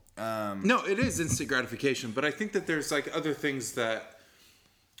no, it is instant gratification. But I think that there's like other things that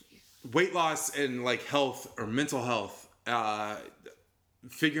weight loss and like health or mental health,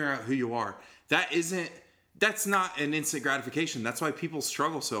 figuring out who you are. That's not an instant gratification. That's why people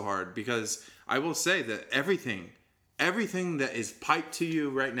struggle so hard. Because I will say that everything that is piped to you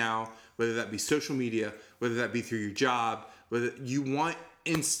right now, whether that be social media, whether that be through your job, whether you want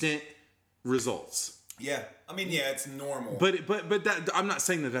instant results. Yeah, I mean, yeah, it's normal. But that I'm not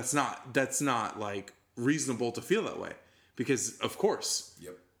saying that's not like reasonable to feel that way, because of course,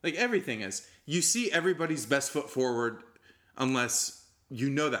 yep, like everything is. You see everybody's best foot forward, unless you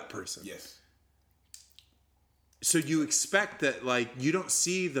know that person. Yes. So you expect that, like, you don't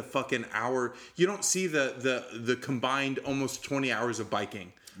see the fucking hour, you don't see the combined almost 20 hours of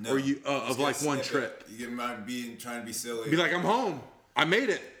biking, or of like one trip. You might be trying to be silly. Be like, I'm home. I made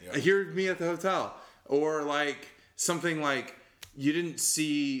it. Yep. Hear me at the hotel. Or like something like you didn't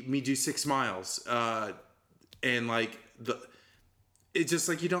see me do 6 miles, and like it's just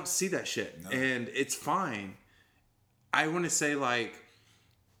like you don't see that shit, and it's fine. I want to say like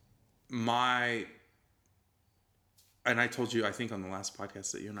and I told you I think on the last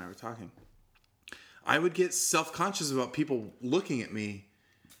podcast that you and I were talking, I would get self-conscious about people looking at me,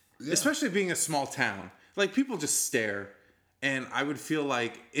 especially being a small town. Like people just stare. And I would feel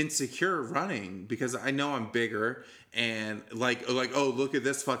like insecure running because I know I'm bigger and like oh, look at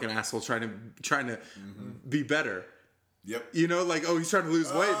this fucking asshole trying to be better. Yep. You know, like, oh, he's trying to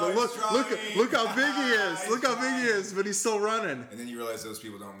lose weight, but look how big he is. Look how big he is, but he's still running. And then you realize those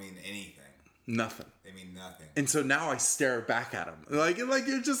people don't mean anything. Nothing. They mean nothing. And so now I stare back at him, like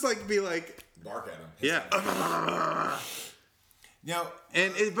you just like be like bark at him. Yeah.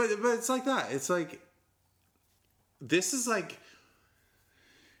 And but it's like that. It's like. This is like,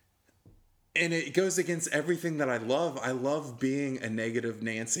 and it goes against everything that I love. I love being a negative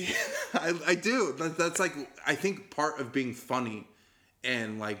Nancy. I do. That's like, I think part of being funny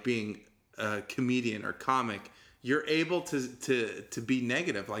and like being a comedian or comic, you're able to be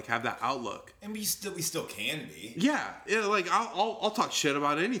negative, like have that outlook. And we still can be. Yeah. Like I'll talk shit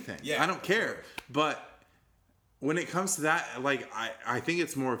about anything. Yeah. I don't care. But when it comes to that, like I think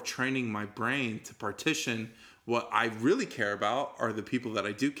it's more of training my brain to partition what I really care about are the people that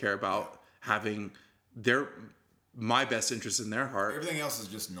I do care about having my best interest in their heart. Everything else is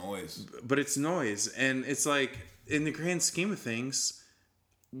just noise. But it's noise. And it's like, in the grand scheme of things,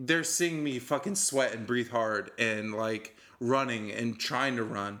 they're seeing me fucking sweat and breathe hard and like running and trying to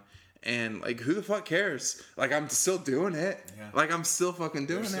run. And like, who the fuck cares? Like, I'm still doing it. Yeah. Like, I'm still fucking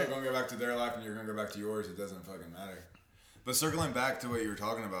doing it. They're still gonna go back to their life, and you're gonna go back to yours. It doesn't fucking matter. But circling back to what you were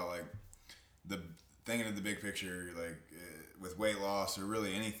talking about, like the thinking of the big picture, like with weight loss or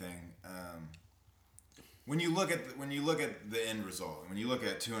really anything. When you look at the end result, when you look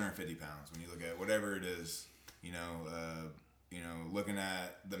at 250 pounds, when you look at whatever it is, looking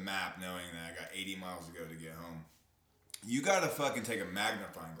at the map, knowing that I got 80 miles to go to get home. You gotta fucking take a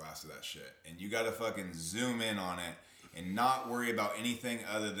magnifying glass to that shit, and you gotta fucking zoom in on it and not worry about anything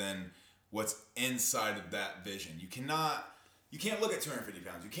other than what's inside of that vision. You can't look at 250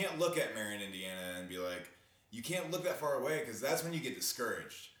 pounds. You can't look at Marion, Indiana, and be like, you can't look that far away, because that's when you get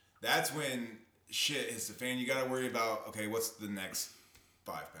discouraged. That's when shit hits the fan. You gotta worry about, okay, what's the next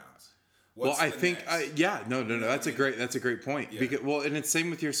 5 pounds? That's a great point. Yeah. Because, and it's same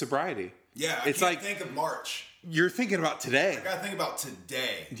with your sobriety. Yeah, I can't think of March. You're thinking about today. I gotta think about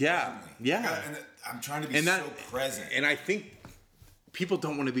today. Yeah, yeah. I'm trying to be so present. And I think people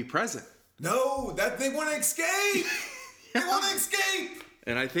don't want to be present. No, they want to escape. They want to escape.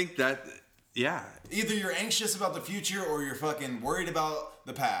 And I think that, yeah. Either you're anxious about the future or you're fucking worried about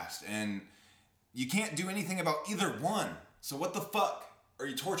the past, and you can't do anything about either one. So what the fuck are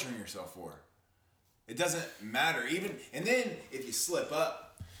you torturing yourself for? It doesn't matter. And then if you slip up.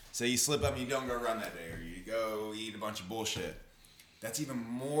 Say you slip up and you don't go run that day, or you go eat a bunch of bullshit. That's even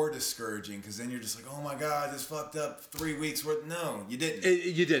more discouraging, because then you're just like, oh my God, I just fucked up 3 weeks worth. No, you didn't.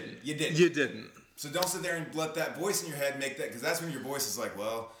 You didn't. So don't sit there and let that voice in your head make that, because that's when your voice is like,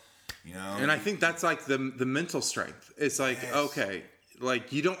 well, And I think that's like the mental strength. It's like, yes. Okay,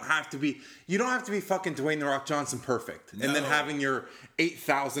 like you don't have to be fucking Dwayne The Rock Johnson perfect, and then having your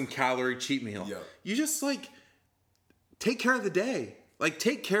 8,000 calorie cheat meal. Yep. You just like take care of the day. Like,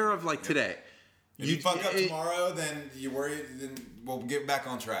 take care of, today. If you fuck up tomorrow, then you worry, then we'll get back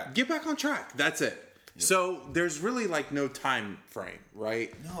on track. Get back on track. That's it. Yep. So, there's really, no time frame,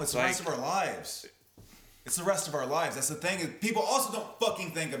 right? No, it's the rest of our lives. It's the rest of our lives. That's the thing people also don't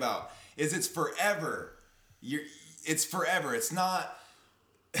fucking think about, is it's forever. It's forever. It's not...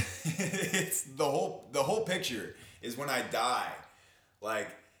 it's the whole picture is when I die.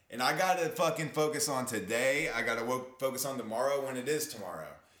 And I gotta fucking focus on today. I gotta focus on tomorrow when it is tomorrow.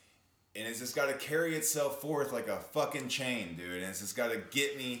 And it's just gotta carry itself forth like a fucking chain, dude. And it's just gotta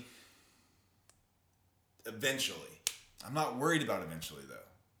get me eventually. I'm not worried about eventually, though.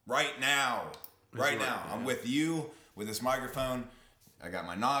 Right now. I'm with you, with this microphone. I got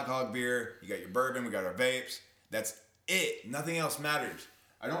my non-alcoholic beer. You got your bourbon. We got our vapes. That's it. Nothing else matters.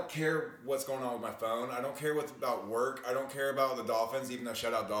 I don't care what's going on with my phone. I don't care what's about work. I don't care about the Dolphins, even though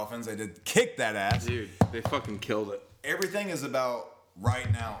shout out Dolphins. They did kick that ass. Dude, they fucking killed it. Everything is about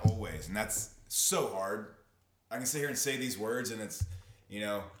right now, always. And that's so hard. I can sit here and say these words and it's,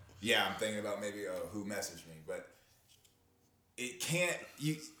 I'm thinking about maybe who messaged me. But it can't,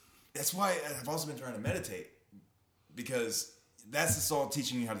 that's why I've also been trying to meditate. Because that's just all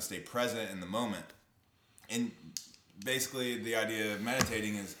teaching you how to stay present in the moment. And basically, the idea of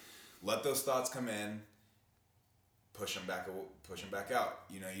meditating is let those thoughts come in, push them back out.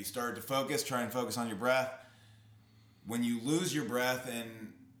 You start to try and focus on your breath. When you lose your breath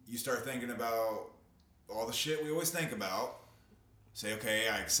and you start thinking about all the shit we always think about, say, okay,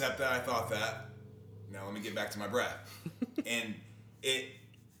 I accept that, I thought that. Now let me get back to my breath. And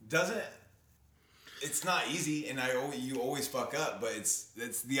it's not easy, and you always fuck up, but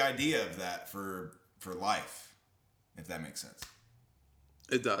it's the idea of that for life. If that makes sense.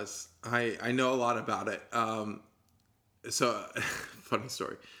 It does. I know a lot about it. So, funny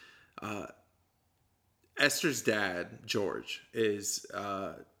story. Esther's dad, George, is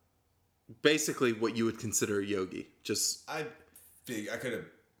basically what you would consider a yogi. Just I could have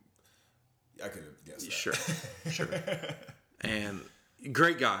guessed that. Sure. And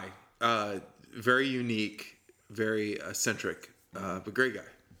great guy. Very unique, very eccentric, but great guy.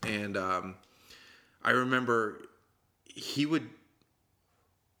 And I remember he would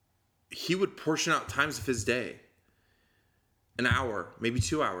portion out times of his day, an hour, maybe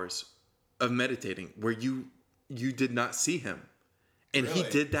 2 hours of meditating where you did not see him. And really? He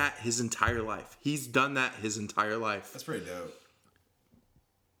did that his entire life. He's done that his entire life. That's pretty dope.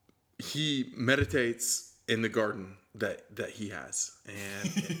 He meditates in the garden that he has.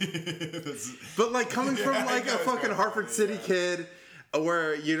 And but coming from a fucking Hartford City kid,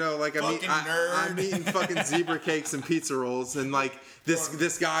 where I'm eating fucking zebra cakes and pizza rolls, and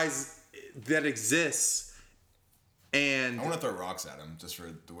this guy's that exists, and I want to throw rocks at him just for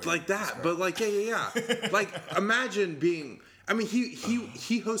the way that. But yeah. Imagine being. I mean,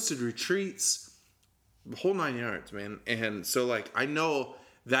 he hosted retreats, the whole 9 yards, man. And so I know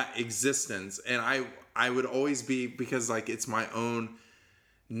that existence. And I would always be, because like it's my own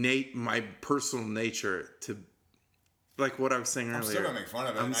my personal nature to, like what I was saying earlier. I'm still gonna make fun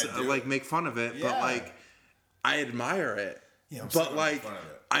of it. Like make fun of it, but like I admire it. Yeah, but like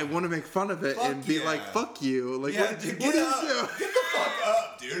I want to make fun of it and be like, "Fuck you!" Like, what did you do? Get the fuck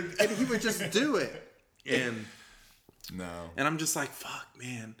up, dude. And he would just do it, and no, and I'm just like, "Fuck,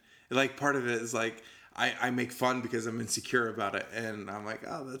 man!" Like part of it is like I make fun because I'm insecure about it, and I'm like,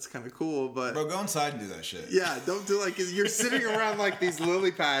 "Oh, that's kind of cool," but bro, go inside and do that shit. Yeah, don't do like you're sitting around like these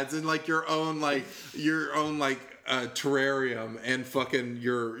lily pads and like your own terrarium and fucking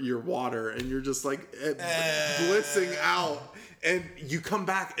your water, and you're just like blissing out. And you come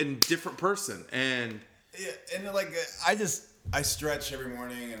back a different person, and like I stretch every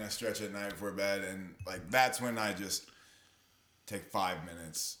morning and I stretch at night before bed, and like that's when I just take 5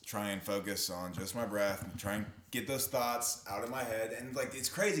 minutes, try and focus on just my breath, and try and get those thoughts out of my head. And like it's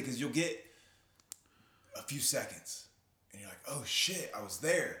crazy because you'll get a few seconds, and you're like, "Oh shit, I was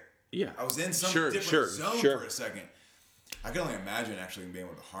there. Yeah, I was in some different zone for a second." I can only imagine actually being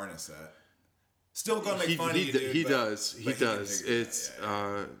able to harness that. Still gonna make fun of you, dude. He does. It's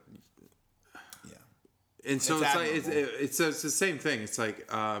and so it's like it's the same thing. It's like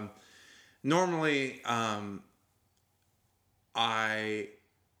normally I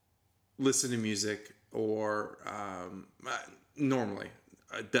listen to music, or normally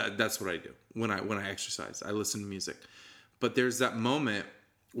that's what I do when I exercise. I listen to music, but there's that moment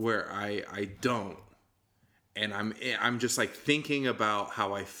where I don't, and I'm just like thinking about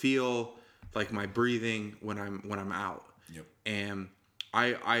how I feel. Like my breathing when I'm out. Yep. And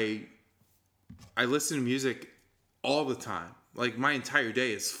I listen to music all the time. Like my entire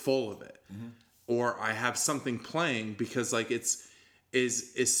day is full of it. Mm-hmm. Or I have something playing because like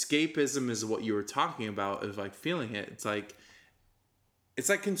escapism is what you were talking about, of like feeling it. It's like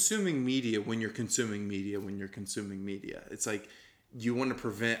consuming media when you're consuming media when you're consuming media. It's like you want to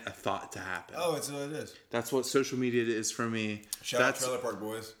prevent a thought to happen. Oh, it's what it is. That's what social media is for me. Shout out Trailer Park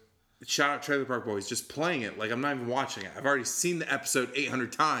Boys. Shout out Trailer Park Boys, just playing it. Like I'm not even watching it. I've already seen the episode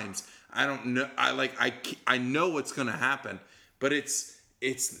 800 times. I don't know. I know what's going to happen, but it's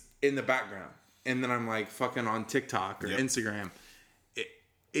in the background. And then I'm like fucking on TikTok or Instagram.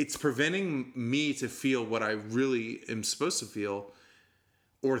 It's preventing me to feel what I really am supposed to feel,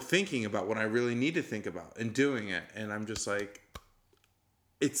 or thinking about what I really need to think about, and doing it. And I'm just like,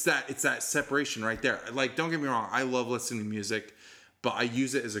 it's that separation right there. Like, don't get me wrong. I love listening to music. But I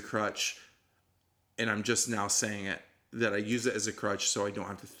use it as a crutch, and I'm just now saying it, that I use it as a crutch so I don't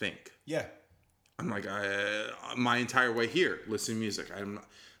have to think. Yeah. I'm like, my entire way here, listening to music. I'm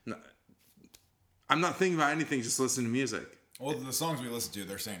not thinking about anything, just listening to music. Well, the songs we listen to,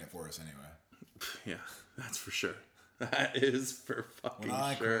 they're saying it for us anyway. Yeah, that's for sure. That is for fucking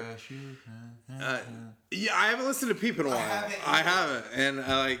sure. Yeah, I haven't listened to Peep in a while. I haven't. And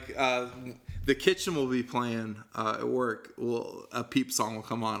the kitchen will be playing at work. A Peep song will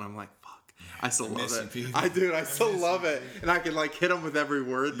come on. I'm like, fuck. I still love it. Peep. I still love it. And I can like hit them with every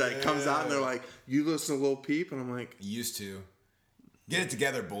word that comes out. And they're like, you listen to Lil Peep? And I'm like, used to. Get it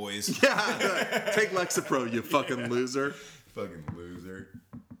together, boys. Yeah. Take Lexapro, you fucking loser. Fucking loser.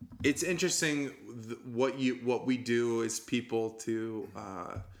 It's interesting what we do as people to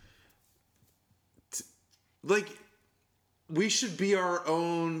like, we should be our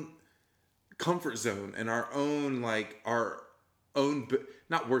own comfort zone and our own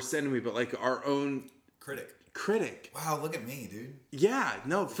not worst enemy, but like our own critic. Wow, look at me, dude. Yeah,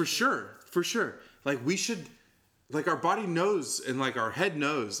 no, for sure. Like we should, like our body knows and like our head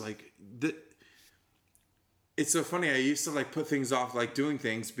knows, like it's so funny. I used to like put things off, like doing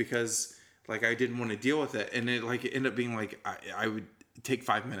things, because like I didn't want to deal with it, and it ended up being like I would take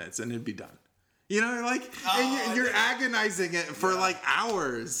 5 minutes and it'd be done. You know, like, and you're agonizing it for like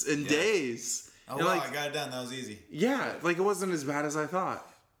hours and days. Oh, wow, like, I got it done. That was easy. Yeah, like it wasn't as bad as I thought.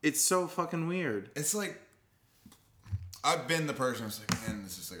 It's so fucking weird. It's like, I've been the person who's like, man,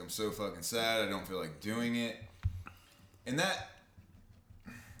 it's just like, I'm so fucking sad. I don't feel like doing it. And that,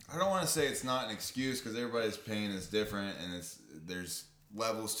 I don't want to say it's not an excuse, because everybody's pain is different, and there's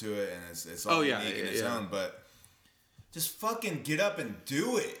levels to it, and it's all unique in its own. But just fucking get up and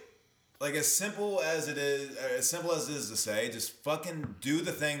do it. Like, as simple as it is to say, just fucking do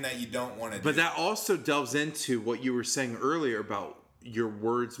the thing that you don't want to do. But that also delves into what you were saying earlier about your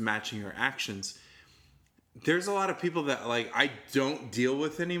words matching your actions. There's a lot of people that like I don't deal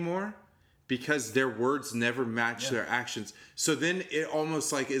with anymore because their words never match their actions. So then it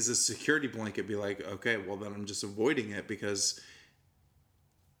almost like is a security blanket. Be like, okay, well then I'm just avoiding it, because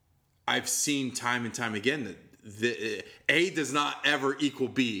I've seen time and time again that A does not ever equal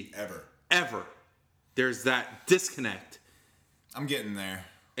B. Ever. There's that disconnect. I'm getting there.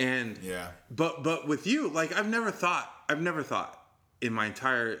 And yeah. But with you, like I've never thought in my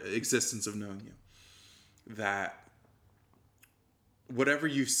entire existence of knowing you that whatever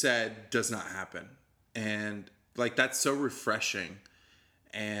you said does not happen. And like that's so refreshing.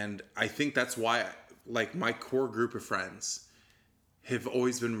 And I think that's why like my core group of friends have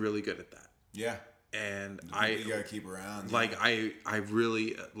always been really good at that. Yeah. And you gotta keep around. Like I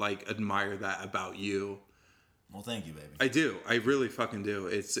really like admire that about you. Well, thank you, baby. I do. I really fucking do.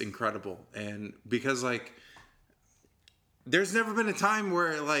 It's incredible. And because like there's never been a time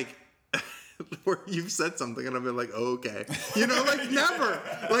where like where you've said something and I've been like, oh, okay. You know, like never.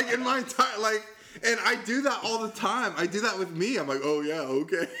 Like in my entire like and I do that all the time. I do that with me. I'm like, oh yeah,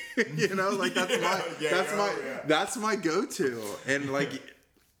 okay. You know, like that's my go-to. And like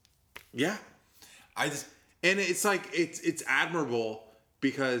yeah. And it's like it's admirable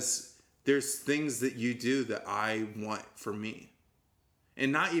because there's things that you do that I want for me.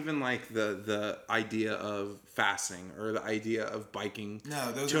 And not even like the idea of fasting or the idea of biking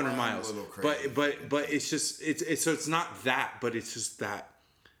 200 miles. But it's just it's so it's not that, but it's just that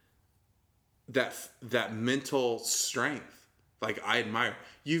mental strength. Like I admire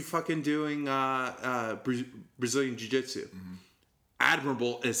you fucking doing Brazilian jiu-jitsu. Mm-hmm.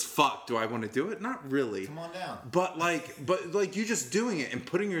 Admirable as fuck. Do I want to do it? Not really. Come on down. But you just doing it and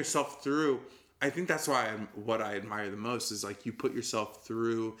putting yourself through. I think that's why what I admire the most is like you put yourself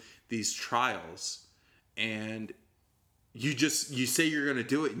through these trials, and you say you're gonna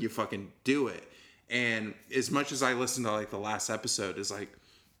do it and you fucking do it. And as much as I listened to like the last episode, is like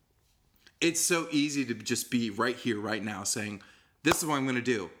it's so easy to just be right here, right now, saying this is what I'm gonna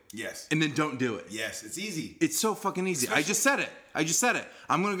do. Yes. And then don't do it. Yes, it's easy. It's so fucking easy. I just said it.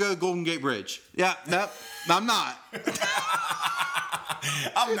 I'm going to go to Golden Gate Bridge. Yeah, nope. I'm not.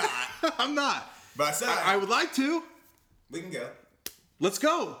 I'm not. But I said I would like to. We can go. Let's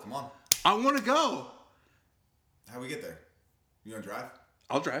go. Come on. I want to go. How we get there? You want to drive?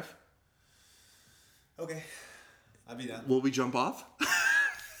 I'll drive. Okay. I'll be down. Will we jump off?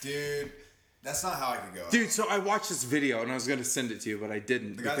 Dude, that's not how I could go. Dude, so I watched this video and I was going to send it to you, but I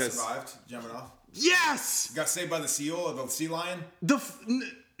didn't. The guy that survived jumping off? Yes! Got saved by the seal or the sea lion?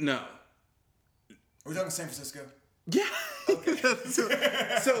 No. Are we talking San Francisco? Yeah. Okay.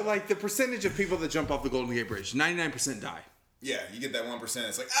 so, like, the percentage of people that jump off the Golden Gate Bridge, 99% die. Yeah, you get that 1%.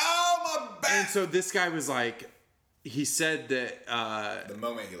 It's like, oh, my back! And so this guy was like, he said that... the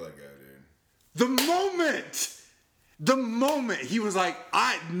moment he let go, dude. The moment he was like,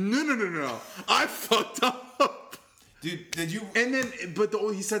 no. I fucked up. Dude, did you... And then, but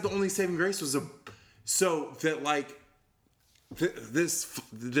he said the only saving grace was so that like, this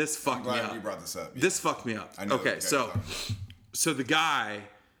fucked me up. I'm glad you brought this up. Yeah. This fucked me up. I know. Okay, so the guy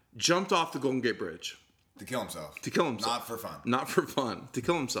jumped off the Golden Gate Bridge. To kill himself. Not for fun. To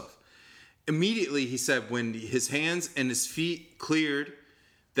kill himself. Immediately, he said when his hands and his feet cleared,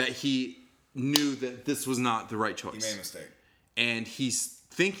 that he knew that this was not the right choice. He made a mistake. And he's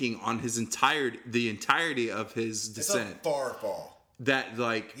thinking on the entirety of his descent. It's a far fall. That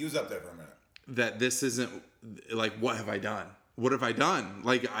like he was up there for a minute. That this isn't like, what have I done? What have I done?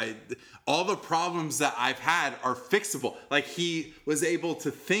 Like all the problems that I've had are fixable. Like he was able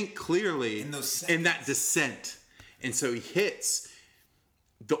to think clearly in that descent. And so he hits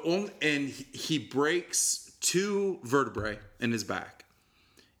and he breaks 2 vertebrae in his back.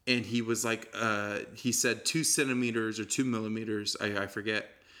 And he was like, he said 2 centimeters or 2 millimeters, I forget,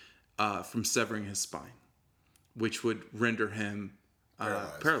 from severing his spine, which would render him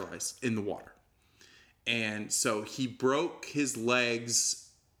paralyzed in the water. And so he broke his legs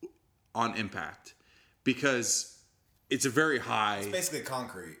on impact because it's a very high... It's basically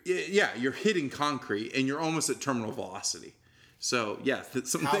concrete. Yeah, you're hitting concrete and you're almost at terminal velocity. So, yeah,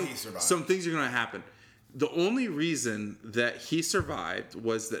 some things are going to happen. The only reason that he survived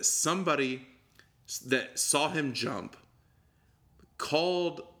was that somebody that saw him jump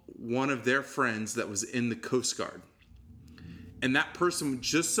called one of their friends that was in the Coast Guard. And that person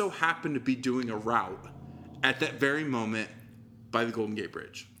just so happened to be doing a route at that very moment by the Golden Gate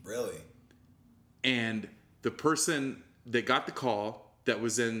Bridge. Really? And the person that got the call that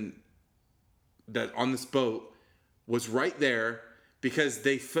was on this boat was right there because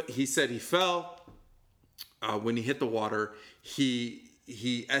he said he fell. When he hit the water, he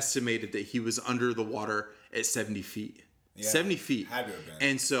estimated that he was under the water at 70 feet. Yeah, 70 feet. Had to have been.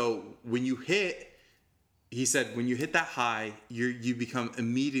 And so when you hit, he said, when you hit that high, you become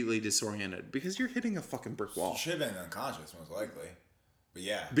immediately disoriented because you're hitting a fucking brick wall. Should have been unconscious, most likely. But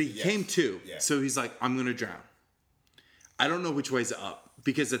yeah. But he came to. Yeah. So he's like, I'm going to drown. I don't know which way's up,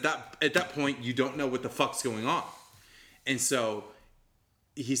 because at that point you don't know what the fuck's going on. And so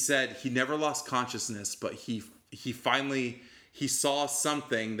he said he never lost consciousness, but he finally saw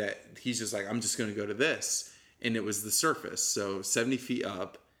something that he's just like, I'm just going to go to this. And it was the surface. So 70 feet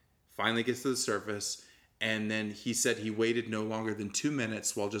up, finally gets to the surface. And then he said he waited no longer than 2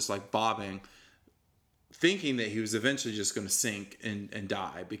 minutes while just like bobbing, thinking that he was eventually just going to sink and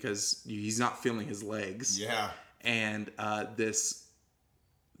die because he's not feeling his legs. Yeah. And this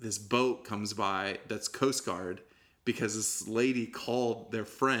boat comes by that's Coast Guard, because this lady called their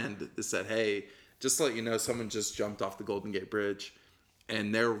friend that said, hey, just to let you know, someone just jumped off the Golden Gate Bridge.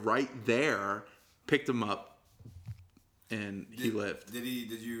 And they're right there, picked him up, and he lived. Did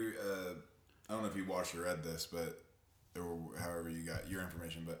you, I don't know if you watched or read this, but, or however you got your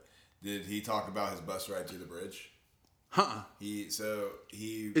information, but did he talk about his bus ride to the bridge? Huh. Is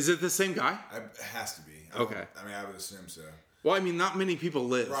it the same guy? It has to be. Okay. I would assume so. Well, I mean, not many people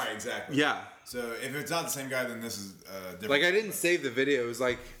live. Right, exactly. Yeah. So if it's not the same guy, then this is different. Like, I didn't save the video. It was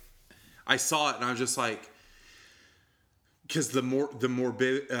like, I saw it and I was just like, because the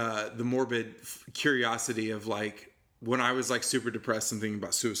morbid curiosity of like, when I was like super depressed and thinking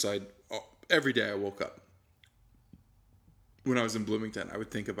about suicide, every day I woke up. When I was in Bloomington, I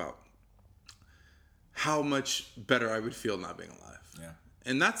would think about how much better I would feel not being alive. Yeah.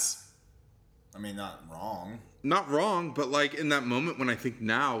 And that's, I mean, not wrong. Not wrong, but like in that moment when I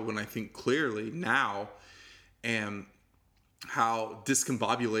think clearly now, and how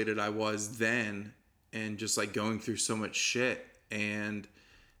discombobulated I was then, and just like going through so much shit and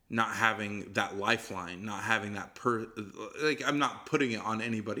not having that lifeline, not having that like, I'm not putting it on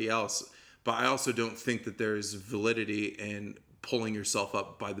anybody else, but I also don't think that there's validity in pulling yourself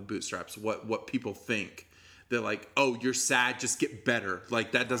up by the bootstraps. What people think. They're like, oh, you're sad, just get better.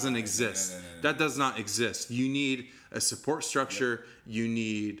 Like, that doesn't exist. No. That does not exist. You need a support structure. Yep. You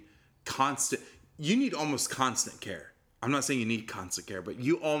need almost constant care. I'm not saying you need constant care, but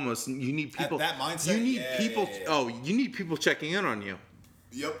you need people. At that mindset. You need people. Yeah. Oh, you need people checking in on you.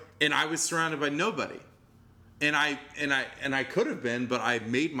 Yep. And I was surrounded by nobody. And I could have been, but I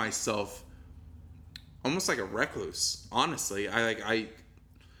made myself almost like a recluse. Honestly, I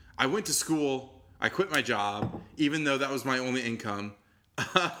went to school. I quit my job, even though that was my only income.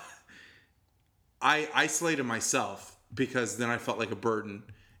 I isolated myself because then I felt like a burden.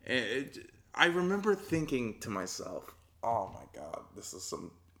 I remember thinking to myself, oh my God, this is some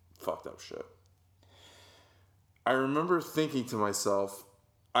fucked up shit. I remember thinking to myself,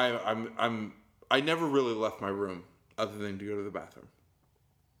 I never really left my room other than to go to the bathroom.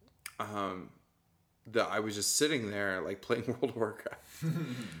 That I was just sitting there like playing World of Warcraft,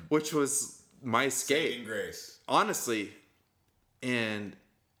 which was my escape. Saving grace. Honestly. And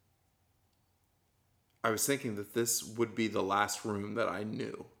I was thinking that this would be the last room that I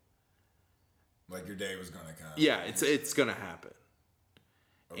knew. Like your day was going to come. Yeah, it's going to happen.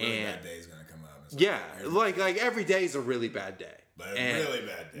 A really bad day is going to come up. Yeah, like every day is a really bad day. But a really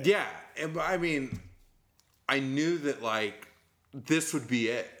bad day. Yeah, and I mean, I knew that like this would be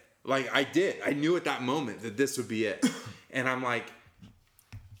it. Like I did. I knew at that moment that this would be it. And I'm like,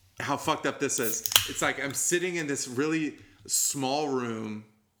 how fucked up this is. It's like I'm sitting in this really small room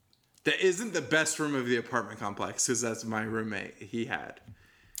that isn't the best room of the apartment complex, because that's my roommate he had.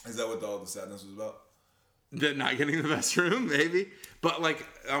 Is that what all the sadness was about? That not getting the best room, maybe. But like,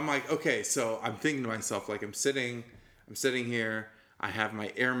 I'm like, okay, so I'm thinking to myself, like I'm sitting here. I have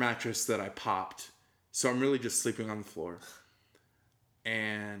my air mattress that I popped. So I'm really just sleeping on the floor.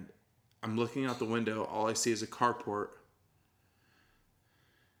 And I'm looking out the window. All I see is a carport.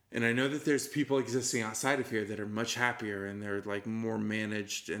 And I know that there's people existing outside of here that are much happier and they're like more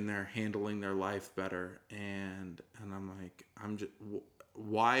managed and they're handling their life better. And I'm like,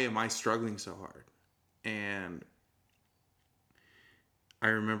 why am I struggling so hard? And I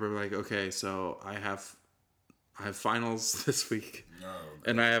remember like, okay, so I have finals this week,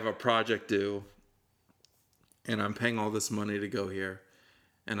 and I have a project due, and I'm paying all this money to go here,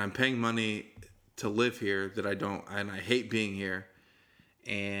 and I'm paying money to live here that I don't, and I hate being here.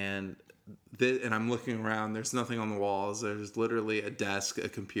 And I'm looking around. There's nothing on the walls. There's literally a desk, a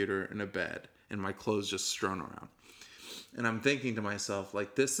computer, and a bed, and my clothes just strewn around. And I'm thinking to myself,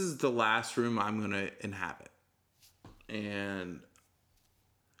 like, this is the last room I'm going to inhabit. And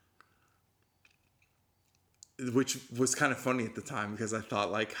which was kind of funny at the time because I thought,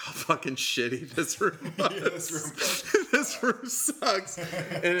 like, how fucking shitty this room was. Yeah, this room sucks.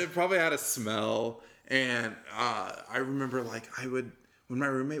 And it probably had a smell. And I remember, like, when my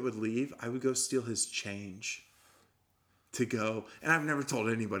roommate would leave, I would go steal his change. to go, and I've never told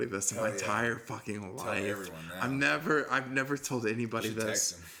anybody this in my entire fucking life. Tell everyone that. I've never told anybody this.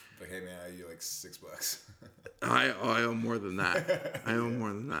 Text him. Like, hey man, I owe you like $6. I owe more than that. I owe more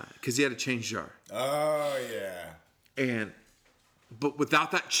than that because he had a change jar. Oh yeah. But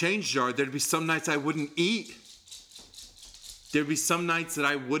without that change jar, there'd be some nights I wouldn't eat. There'd be some nights that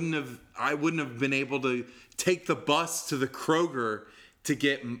I wouldn't have been able to take the bus to the Kroger to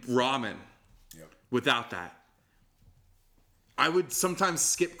get ramen. Yep. Without that. I would sometimes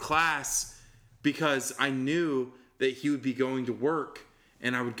skip class because I knew that he would be going to work,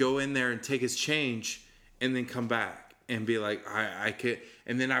 and I would go in there and take his change and then come back and be like, I could,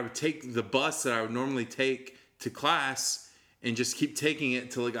 and then I would take the bus that I would normally take to class and just keep taking it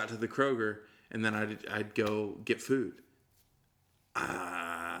until it got to the Kroger, and then I'd go get food.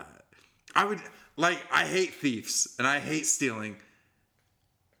 I hate thieves and I hate stealing.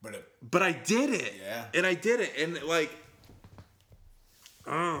 But I did it. Yeah. And I did it. And like,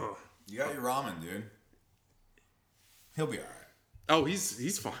 oh. You got your ramen, dude. He'll be all right. Oh,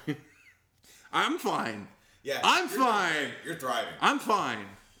 he's fine. I'm fine. Yeah. I'm fine. You're thriving. I'm fine.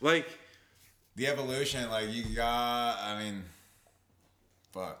 Like, the evolution, like,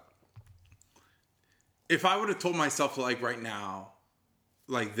 fuck. If I would have told myself, like, right now,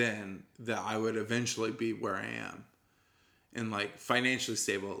 like then, that I would eventually be where I am, and like financially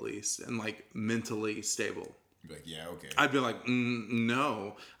stable at least, and like mentally stable. You'd be like, yeah, okay. I'd be like,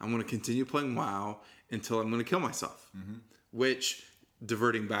 no, I'm going to continue playing WoW until I'm going to kill myself. Mm-hmm. Which,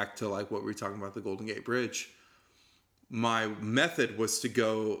 diverting back to like what we were talking about, the Golden Gate Bridge, my method was to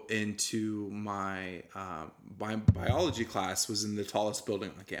go into my biology class was in the tallest building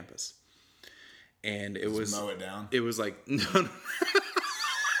on campus. And it was mow it down. It was like no.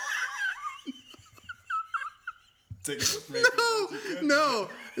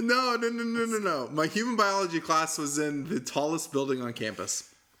 My human biology class was in the tallest building on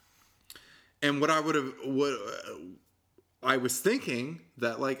campus. And what I was thinking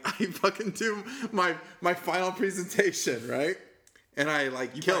that like I fucking do my final presentation, right? And I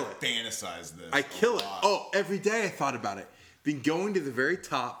like you kill it. Fantasize this. I kill it. Oh, every day I thought about it. Then going to the very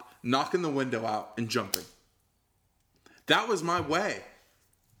top, knocking the window out, and jumping. That was my way.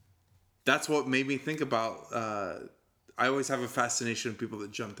 That's what made me think about. I always have a fascination with people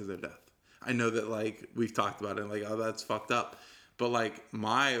that jump to their death. I know that like we've talked about it, like, oh, that's fucked up. But like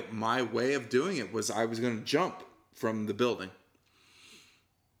my way of doing it was I was going to jump from the building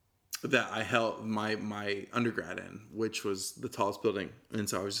that I held my undergrad in, which was the tallest building. And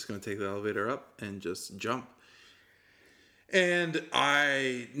so I was just going to take the elevator up and just jump. And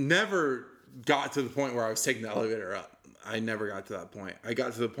I never got to the point where I was taking the elevator up. I never got to that point. I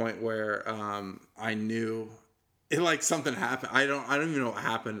got to the point where I knew it, like something happened. I don't even know what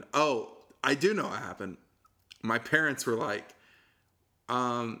happened. Oh, I do know what happened. My parents were like,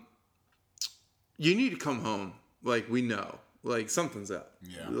 you need to come home. Like, we know. Like, something's up.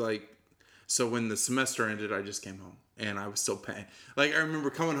 Yeah. Like, so when the semester ended, I just came home. And I was still paying. Like, I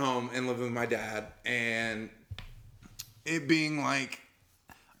remember coming home and living with my dad. And it being like,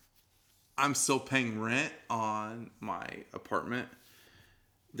 I'm still paying rent on my apartment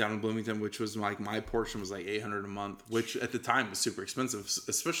down in Bloomington, which was like, my portion was like $800 a month, which at the time was super expensive,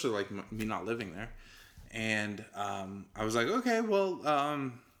 especially like me not living there. And I was like, okay, well,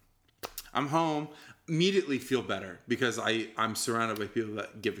 I'm home. Immediately feel better because I'm surrounded by people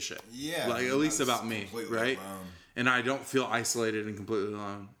that give a shit. Yeah. Like, at least about me, right? Alone. And I don't feel isolated and completely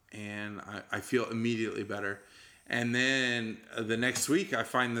alone. And I feel immediately better. And then the next week, I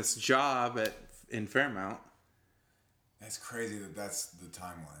find this job in Fairmount. That's crazy that's the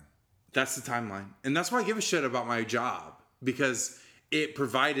timeline. That's the timeline. And that's why I give a shit about my job. Because it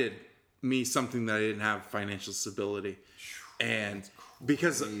provided me something that I didn't have, financial stability. And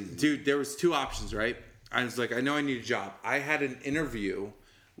because, dude, there was two options, right? I was like, I know I need a job. I had an interview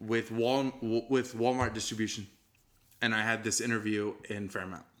with Walmart Distribution. And I had this interview in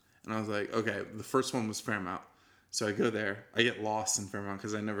Fairmount. And I was like, okay, the first one was Fairmount. So I go there. I get lost in Fairmount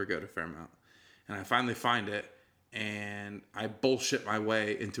because I never go to Fairmount. And I finally find it. And I bullshit my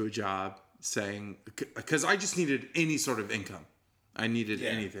way into a job saying, because I just needed any sort of income. I needed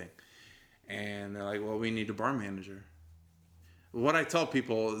anything. And they're like, well, we need a bar manager. What I tell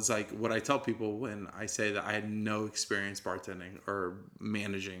people is like what I tell people when I say that I had no experience bartending or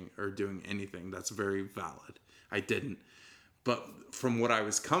managing or doing anything. That's very valid. I didn't. But from what I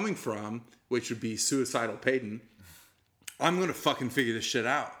was coming from, which would be suicidal Peyton, I'm going to fucking figure this shit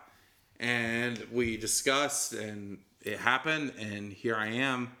out. And we discussed and it happened. And here I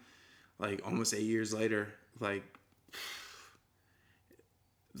am, like almost 8 years later, like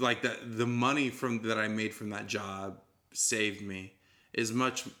the money that I made from that job saved me. As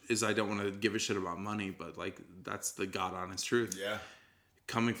much as I don't want to give a shit about money, but like that's the God honest truth. Yeah.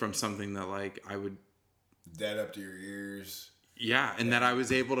 Coming from something that like I would dead up to your ears. Yeah, and that I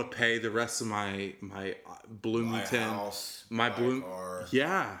was able to pay the rest of my Bloomington, car.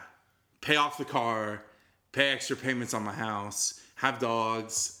 Yeah, pay off the car, pay extra payments on my house, have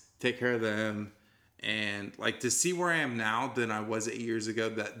dogs, take care of them, and like to see where I am now than I was 8 years ago.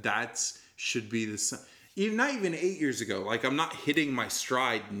 That should be not even 8 years ago. Like I'm not hitting my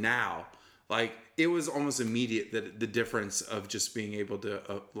stride now. Like it was almost immediate that the difference of just being able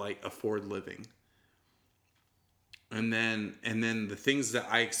to like afford living. And then the things that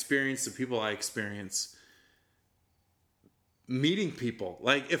I experience, the people I experience, meeting people.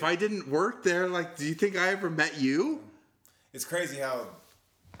 Like, if I didn't work there, like, do you think I ever met you? It's crazy how...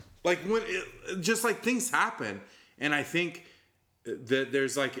 Like, just like things happen. And I think that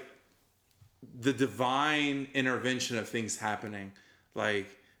there's like the divine intervention of things happening. Like,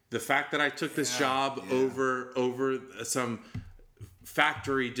 the fact that I took this job over some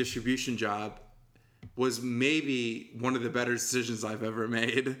factory distribution job was maybe one of the better decisions I've ever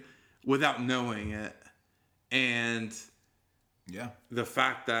made without knowing it. And the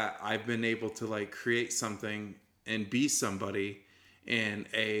fact that I've been able to like create something and be somebody in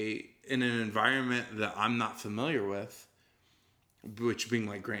an environment that I'm not familiar with, which being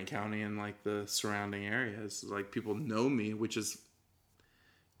like Grant County and like the surrounding areas, like people know me, which is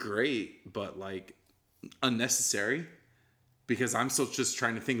great, but like unnecessary. Because I'm still just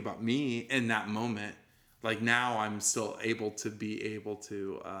trying to think about me in that moment. Like now I'm still able to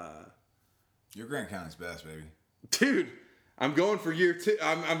Your Grant County's best, baby. Dude, I'm going for year 2.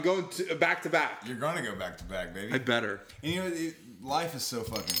 I'm going to back to back. You're going to go back to back, baby. I better. And you know, life is so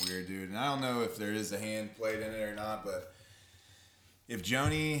fucking weird, dude. And I don't know if there is a hand played in it or not, but if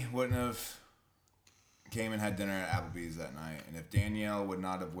Joni wouldn't have came and had dinner at Applebee's that night, and if Danielle would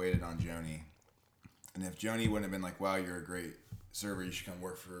not have waited on Joni, and if Joni wouldn't have been like, wow, you're a great server, you should come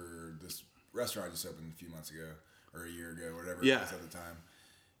work for this restaurant I just opened a few months ago, or a year ago, whatever it was at the time,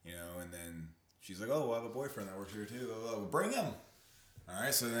 you know, and then she's like, oh, well, I have a boyfriend that works here too. Oh, well, bring him. All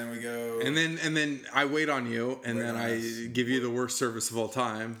right, so then we go. And then I wait on you, and then I give you the worst service of all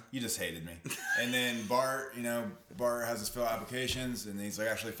time. You just hated me. And then Bart has us fill applications, and he's like,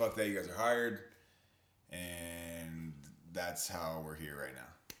 actually, fuck that, you guys are hired. And that's how we're here right now.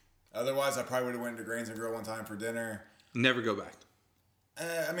 Otherwise, I probably would have went to Grains and Grill one time for dinner. Never go back.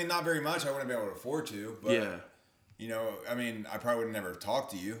 I mean, not very much. I wouldn't be able to afford to. But, you know, I mean, I probably would have never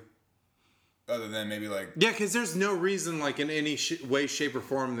talked to you. Other than maybe like... Yeah, because there's no reason, like, in any way, shape, or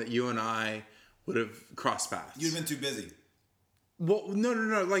form that you and I would have crossed paths. You'd have been too busy. Well, no.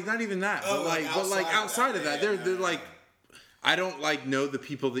 Like, not even that. Oh, but outside of that, they're like... I don't, like, know the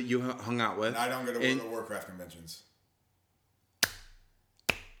people that you hung out with. And I don't go to World of Warcraft conventions.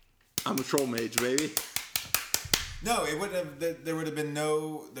 I'm a troll mage, baby. No, it wouldn't have. There would have been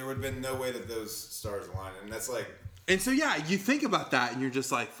no way that those stars aligned, and that's like. And so you think about that, and you're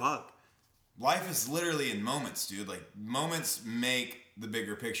just like, fuck. Life is literally in moments, dude. Like moments make the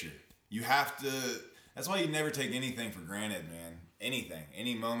bigger picture. You have to. That's why you never take anything for granted, man. Anything,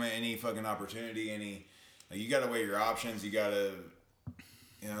 any moment, any fucking opportunity, you got to weigh your options. You got to.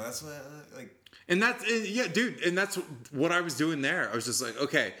 You know, that's what like. And that's dude. And that's what I was doing there. I was just like,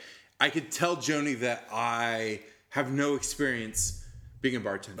 okay. I could tell Joni that I have no experience being a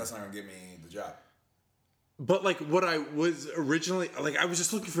bartender. That's not going to get me the job. But like what I was originally, like I was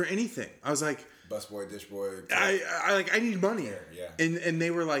just looking for anything. I was like... Busboy, dishboy. I need money. Yeah. And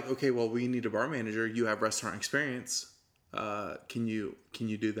they were like, okay, well, we need a bar manager. You have restaurant experience. Can you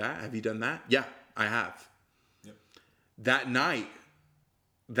do that? Have you done that? Yeah, I have. Yep.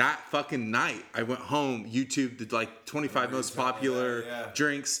 That fucking night, I went home, YouTubed the like 25 most popular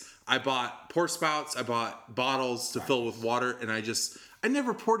drinks. I bought pour spouts. I bought bottles to fill with water, and I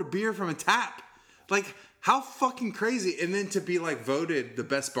never poured a beer from a tap. Like, how fucking crazy! And then to be like voted the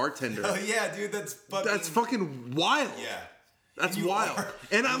best bartender. Oh yeah, dude, that's fucking wild. Yeah, that's wild.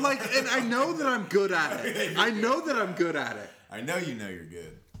 And I'm like, and I know that I'm good at it. I know that I'm good at it. I know you know you're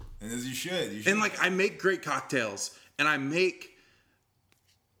good, and as you should. And like, I make great cocktails, and I make.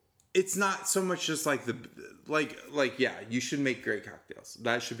 It's not so much just like you should make great cocktails.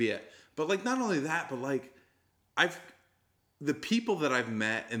 That should be it. But like not only that, but like the people that I've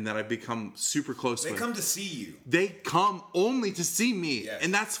met and that I've become super close with. They come to see you. They come only to see me. Yes.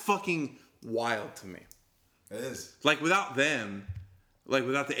 And that's fucking wild to me. It is. Like without them, like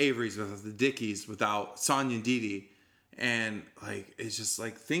without the Averys, without the Dickies, without Sonia and Didi, and like it's just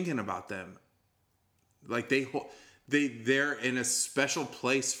like thinking about them. Like they're in a special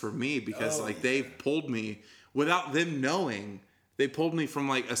place for me because they've pulled me without them knowing. They pulled me from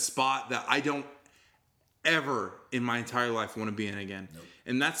like a spot that I don't ever in my entire life want to be in again. Nope.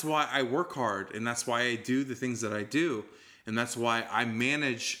 And that's why I work hard, and that's why I do the things that I do, and that's why I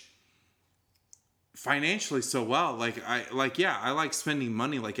manage financially so well. I like spending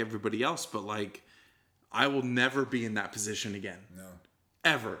money like everybody else, but like I will never be in that position again. No.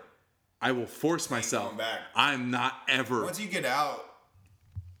 Ever. I will force myself. I'm not ever. Once you get out,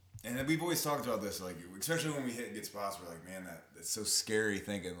 and we've always talked about this, like especially when we hit good spots, we're like, man, that's so scary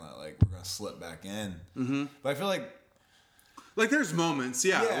thinking that like we're gonna slip back in. Mm-hmm. But I feel like there's moments,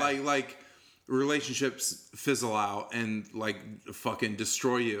 like relationships fizzle out and like fucking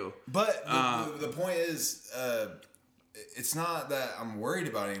destroy you. But the point is, it's not that I'm worried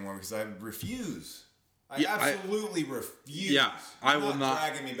about it anymore because I refuse. I absolutely refuse. Yeah, I will not.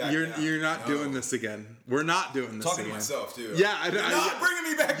 Dragging me back you're not doing this again. We're not doing this Talking again. to myself too. Yeah, you're not bringing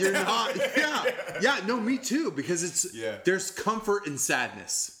me back. You're not. Yeah. No, me too. Because there's comfort in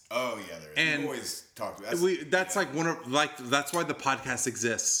sadness. Oh yeah, there is. And we always talk about that. That's like that's why the podcast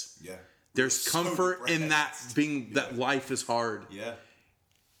exists. Yeah. There's comfort in that that life is hard. Yeah.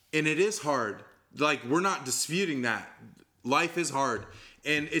 And it is hard. Like we're not disputing that. Life is hard.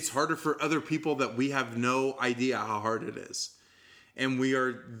 And it's harder for other people that we have no idea how hard it is. And we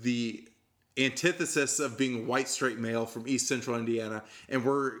are the antithesis of being white straight male from East Central Indiana. And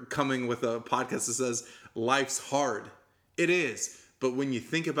we're coming with a podcast that says life's hard. It is. But when you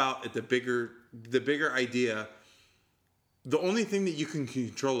think about it, the bigger idea, the only thing that you can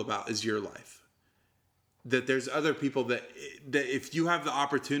control about is your life. That there's other people that if you have the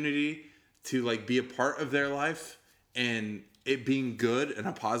opportunity to like be a part of their life and it being good in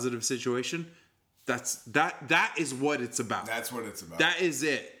a positive situation, that is what it's about. That's what it's about. That is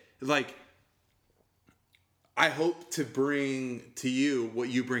it. Like, I hope to bring to you what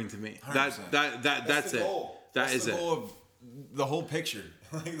you bring to me. 100%. That's it. Goal. That's the goal of the whole picture.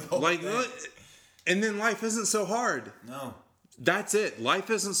 And then life isn't so hard. No. That's it.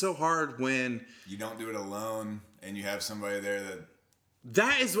 Life isn't so hard when you don't do it alone and you have somebody there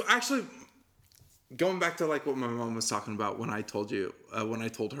that is actually going back to like what my mom was talking about when I told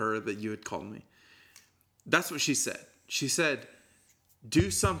her that you had called me. That's what she said. She said, do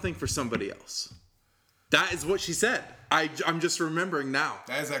something for somebody else. That is what she said. I'm just remembering now.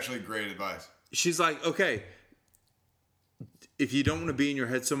 That is actually great advice. She's like, okay, if you don't want to be in your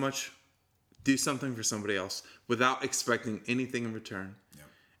head so much, do something for somebody else without expecting anything in return. Yep.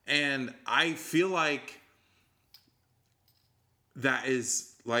 And I feel like that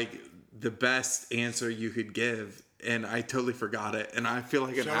is like the best answer you could give, and I totally forgot it, and I feel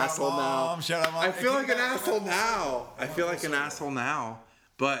like an asshole now. I feel like an asshole now. I feel like an asshole now,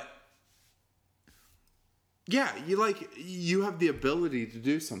 but yeah, you have the ability to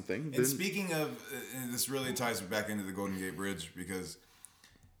do something. And speaking of, this really ties back into the Golden Gate Bridge because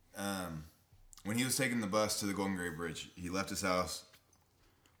when he was taking the bus to the Golden Gate Bridge, he left his house.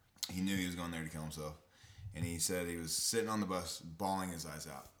 He knew he was going there to kill himself, and he said he was sitting on the bus, bawling his eyes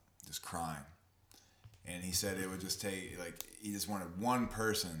out. Just crying. And he said it would just take, like, he just wanted one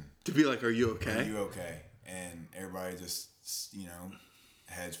person to be like, are you okay? Are you okay? And everybody just,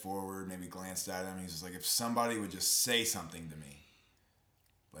 heads forward, maybe glanced at him. He's just like, if somebody would just say something to me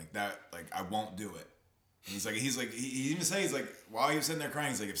like that, like, I won't do it. And he's like, he even said, he's like, while he was sitting there crying,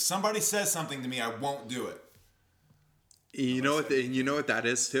 he's like, if somebody says something to me, I won't do it. You know what that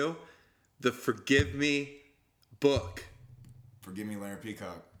is too? The Forgive Me book. Forgive Me, Larry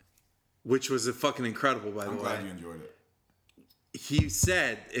Peacock. Which was fucking incredible, by the way. I'm glad you enjoyed it. He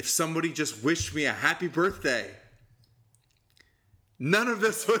said, if somebody just wished me a happy birthday, none of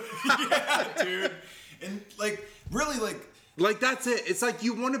this would happen. Yeah, dude. And, like, really, like... Like, that's it. It's like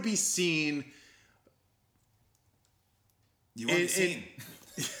you want to be seen. You want to be seen.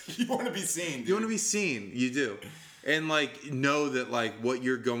 You want to be seen, dude. You want to be seen. You do. And, like, know that, like, what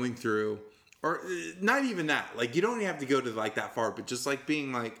you're going through... Or not even that. Like, you don't even have to go to, like, that far. But just, like,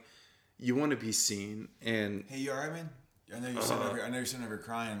 being, like... You want to be seen, and hey, you all right, man? I know you're sitting over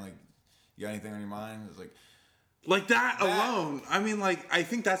crying. Like, you got anything on your mind? It's like that alone. I mean, like, I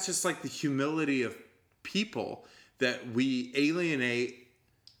think that's just like the humility of people that we alienate.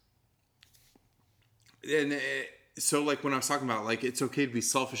 And so, like, when I was talking about, like, it's okay to be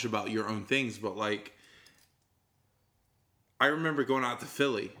selfish about your own things, but like, I remember going out to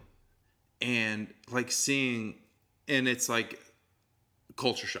Philly and like seeing, and it's like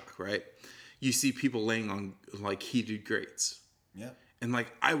culture shock, right? You see people laying on like heated grates. Yeah. And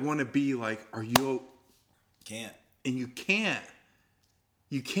like, I want to be like, are you... Can't. And you can't.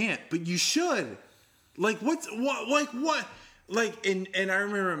 You can't, but you should. Like, what? Like, and I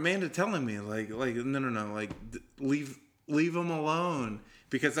remember Amanda telling me, like, no, like, leave them alone,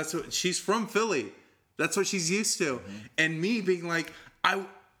 because that's what she's from Philly. That's what she's used to. Mm-hmm. And me being like,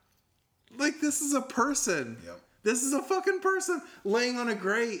 this is a person. Yep. This is a fucking person laying on a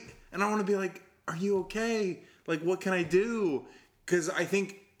grate, and I want to be like, are you okay? Like, what can I do? Because I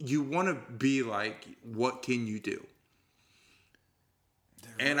think you want to be like, what can you do?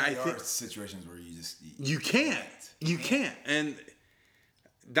 There really I think situations where you can't. You can't. And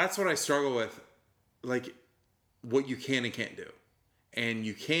that's what I struggle with, like, what you can and can't do. And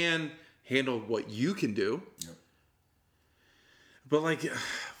you can handle what you can do. Yep. But, like,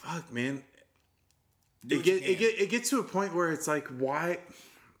 fuck, man. It gets to a point where it's like, why?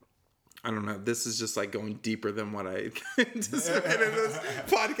 I don't know. This is just, like, going deeper than what I anticipated this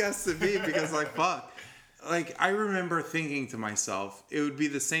podcast to be, because, like, fuck. Like, I remember thinking to myself, it would be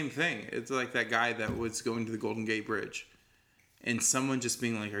the same thing. It's like that guy that was going to the Golden Gate Bridge, and someone just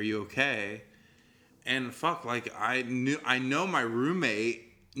being like, are you okay? And fuck, like, I know my roommate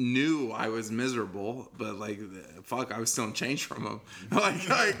knew I was miserable, but, like, fuck, I was stealing change from him. like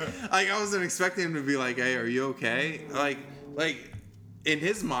I wasn't expecting him to be like, hey, are you okay? Like in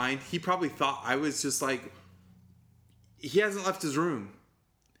his mind, he probably thought I was just like, he hasn't left his room.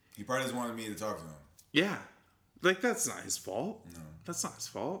 He probably just wanted me to talk to him. Yeah. Like, that's not his fault. No. That's not his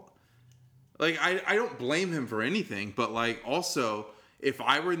fault. Like, I don't blame him for anything, but, like, also, if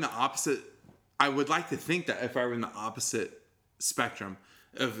I were in the opposite, I would like to think that if I were in the opposite spectrum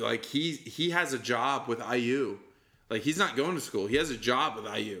of, like, he has a job with IU. Like, he's not going to school. He has a job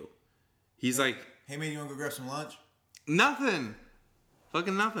with IU. He's like, hey, man, you want to go grab some lunch? Nothing.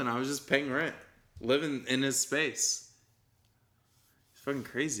 Fucking nothing. I was just paying rent. Living in his space. It's fucking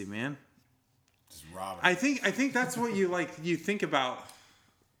crazy, man. I think that's what you think about.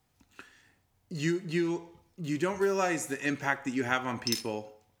 You don't realize the impact that you have on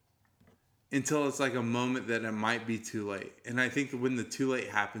people until it's like a moment that it might be too late. And I think when the too late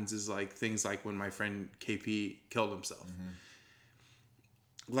happens is like things like when my friend KP killed himself.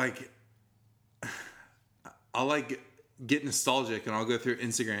 Mm-hmm. Like, I'll like get nostalgic and I'll go through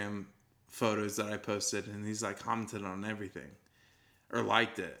Instagram photos that I posted, and he's like commented on everything or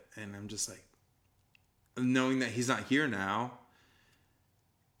liked it, and I'm just like, knowing that he's not here now,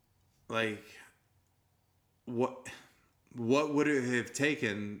 like, what would it have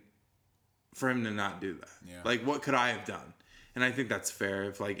taken for him to not do that? Yeah. Like, what could I have done? And I think that's fair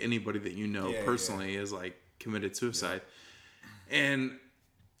if, like, anybody that you know personally is, like, committed suicide. Yeah. And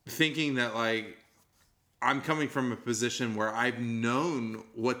thinking that, like, I'm coming from a position where I've known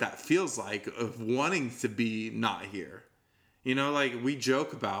what that feels like of wanting to be not here. You know, like, we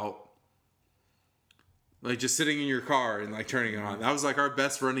joke about, like, just sitting in your car and, like, turning it on. That was, like, our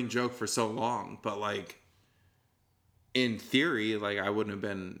best running joke for so long. But, like, in theory, like, I wouldn't have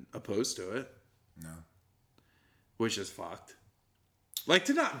been opposed to it. No. Which is fucked. Like,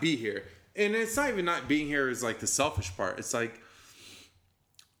 to not be here. And it's not even not being here is, like, the selfish part. It's, like,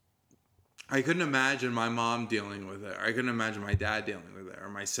 I couldn't imagine my mom dealing with it. I couldn't imagine my dad dealing with it. Or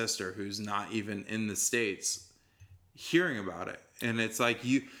my sister, who's not even in the States, hearing about it. And it's, like,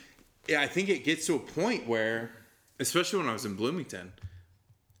 I think it gets to a point where, especially when I was in Bloomington,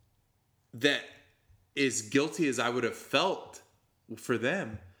 that as guilty as I would have felt for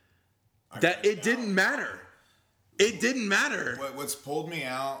them, that it didn't matter. It didn't matter. What's pulled me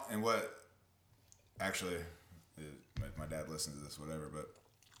out, and what actually, my dad listens to this, whatever, but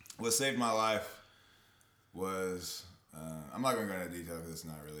what saved my life was, I'm not going to go into detail because it's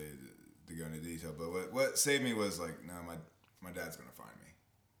not really to go into detail, but what saved me was like, no, my dad's going to find me.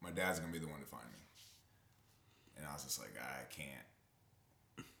 My dad's going to be the one to find me. And I was just like, I can't.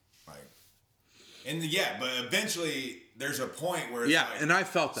 Like, and but eventually there's a point where it's like, and I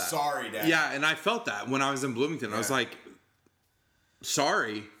felt that. Sorry, Dad. Yeah, and I felt that when I was in Bloomington. Yeah. I was like,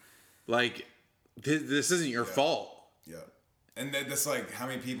 sorry. Like, this isn't your fault. Yeah. And that's like, how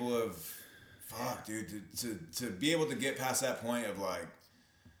many people have, fuck, dude, to be able to get past that point of like,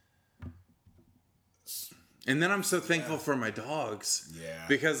 and then I'm so thankful for my dogs. Yeah.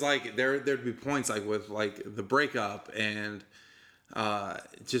 Because, like, there'd be points, like, with, like, the breakup and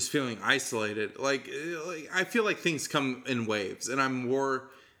just feeling isolated. Like, I feel like things come in waves. And I'm more,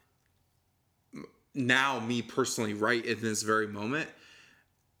 now, me personally, right in this very moment,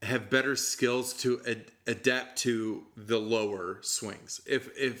 have better skills to adapt to the lower swings.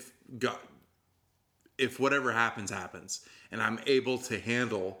 If whatever happens, and I'm able to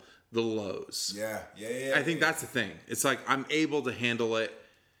handle the lows. Yeah. I think that's the thing. It's like, I'm able to handle it.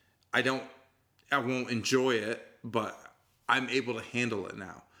 I won't enjoy it, but I'm able to handle it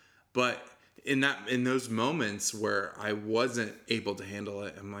now. But in those moments where I wasn't able to handle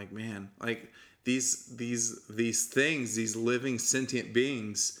it, I'm like, man, like these things, these living sentient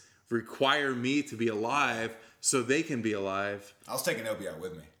beings require me to be alive so they can be alive. I was taking Opie out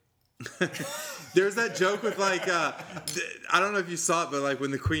with me. There's that joke with like, I don't know if you saw it, but like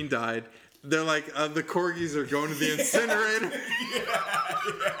when the Queen died, they're like, the corgis are going to the incinerator.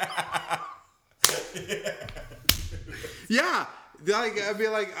 Yeah. Like, I'd be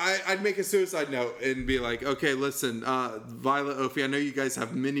like, I'd make a suicide note and be like, okay, listen, Violet, Opie, I know you guys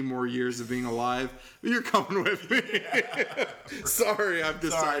have many more years of being alive, but you're coming with me. Sorry, I've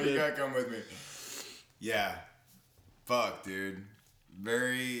decided. Sorry, you gotta come with me. Yeah. Fuck, dude.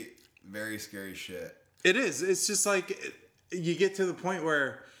 Very, very scary shit. It is. It's just like, you get to the point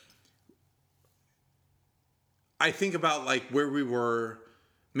where I think about like where we were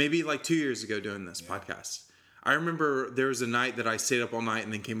maybe like 2 years ago doing this podcast. I remember there was a night that I stayed up all night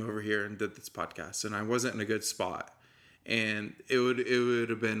and then came over here and did this podcast, and I wasn't in a good spot. And it would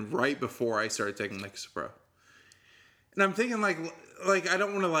have been right before I started taking Lexapro. And I'm thinking like I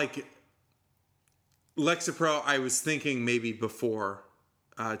don't want to like Lexapro. I was thinking maybe before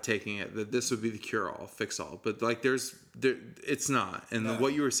taking it that this would be the cure all, fix all, but like it's not. And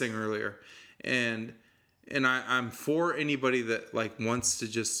what you were saying earlier, and I'm for anybody that like wants to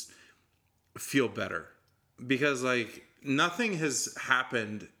just feel better. Because, like, nothing has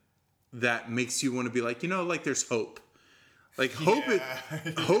happened that makes you want to be like, like, there's hope. Like,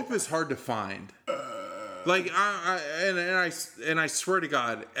 hope is hard to find. Like, I swear to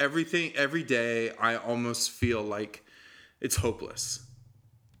God, every day, I almost feel like it's hopeless.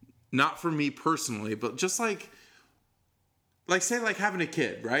 Not for me personally, but just like say, like, having a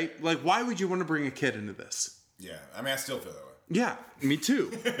kid, right? Like, why would you want to bring a kid into this? Yeah, I mean, I still feel that way. Yeah, me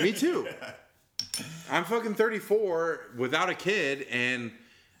too. Me too. I'm fucking 34 without a kid, and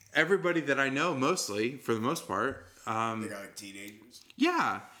everybody that I know, mostly, for the most part, they got like teenagers.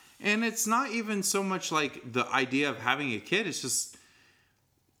 Yeah, and it's not even so much like the idea of having a kid. It's just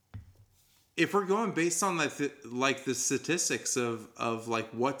if we're going based on like the statistics of like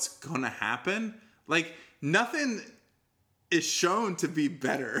what's gonna happen, like nothing is shown to be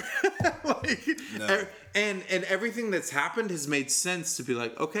better. Like, no. And everything that's happened has made sense to be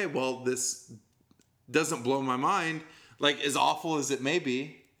like, okay, well, this doesn't blow my mind, like as awful as it may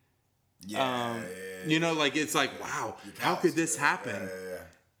be. Like it's like, wow, how could this happen? Yeah.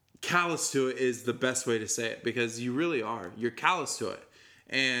 Callous to it is the best way to say it, because you really are. You're callous to it.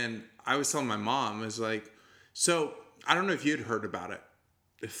 And I was telling my mom, I was like, so I don't know if you'd heard about it.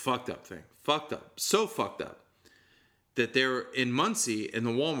 The fucked up thing. Fucked up. So fucked up. That there in Muncie in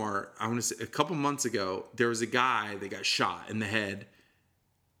the Walmart, I want to say a couple months ago, there was a guy that got shot in the head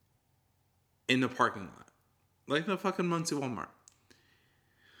in the parking lot, like the fucking Muncie Walmart.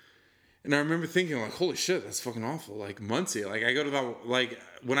 And I remember thinking, like, holy shit, that's fucking awful. Like, Muncie, like, I go to that, like,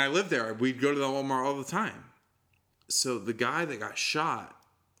 when I lived there, we'd go to the Walmart all the time. So the guy that got shot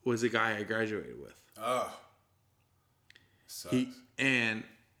was a guy I graduated with. Oh. Sucks. And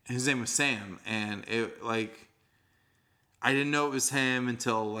his name was Sam. And it, like, I didn't know it was him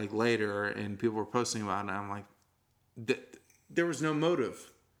until, like, later, and people were posting about it. And I'm like, there was no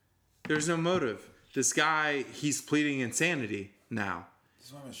motive. There's no motive. This guy, he's pleading insanity now.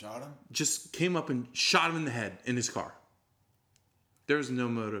 This woman shot him? Just came up and shot him in the head in his car. There's no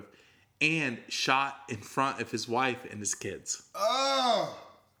motive. And shot in front of his wife and his kids. Oh!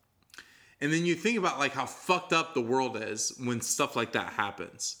 And then you think about like how fucked up the world is when stuff like that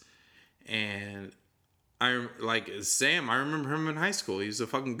happens. And I like Sam, I remember him in high school. He was a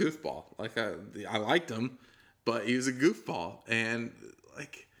fucking goofball. Like I liked him, but he was a goofball. And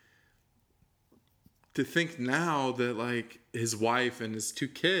like to think now that like his wife and his two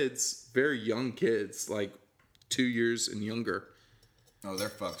kids, very young kids, like 2 years and younger. Oh, they're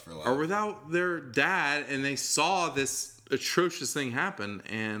fucked for life. Are without their dad, and they saw this atrocious thing happen,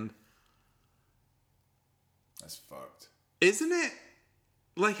 and that's fucked. Isn't it?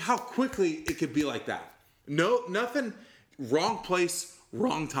 Like how quickly it could be like that. No, nothing. Wrong place,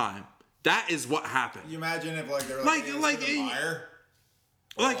 wrong time. That is what happened. You imagine if like they're like Meijer.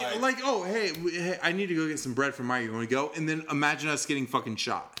 Like, oh, hey, I need to go get some bread from Meijer. You want to go? And then imagine us getting fucking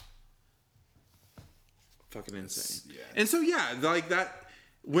shot. Fucking insane. Yeah. And so yeah, like that.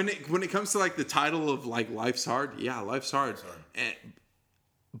 When it comes to like the title of like life's hard, yeah, life's hard.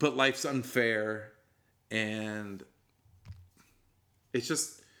 But life's unfair, and it's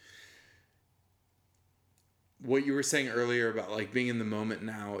just what you were saying earlier about like being in the moment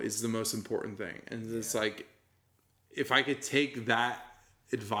now is the most important thing. And it's like if I could take that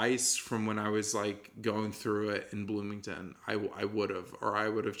advice from when I was like going through it in Bloomington, I would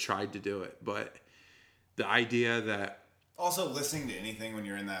have tried to do it. But the idea that also listening to anything when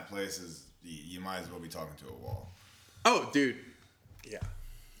you're in that place is you might as well be talking to a wall. Oh, dude. Yeah.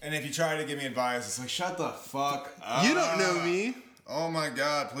 And if you try to give me advice, it's like, shut the fuck up. You don't know me. Oh my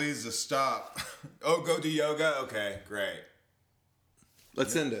God, please just stop. Oh, go do yoga? Okay, great.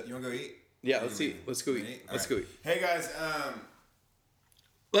 Let's end it. You want to go eat? Yeah, let's eat. Let's go eat. Let's go eat. Hey guys,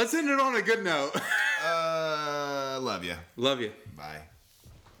 let's end it on a good note. love you. Love you. Bye.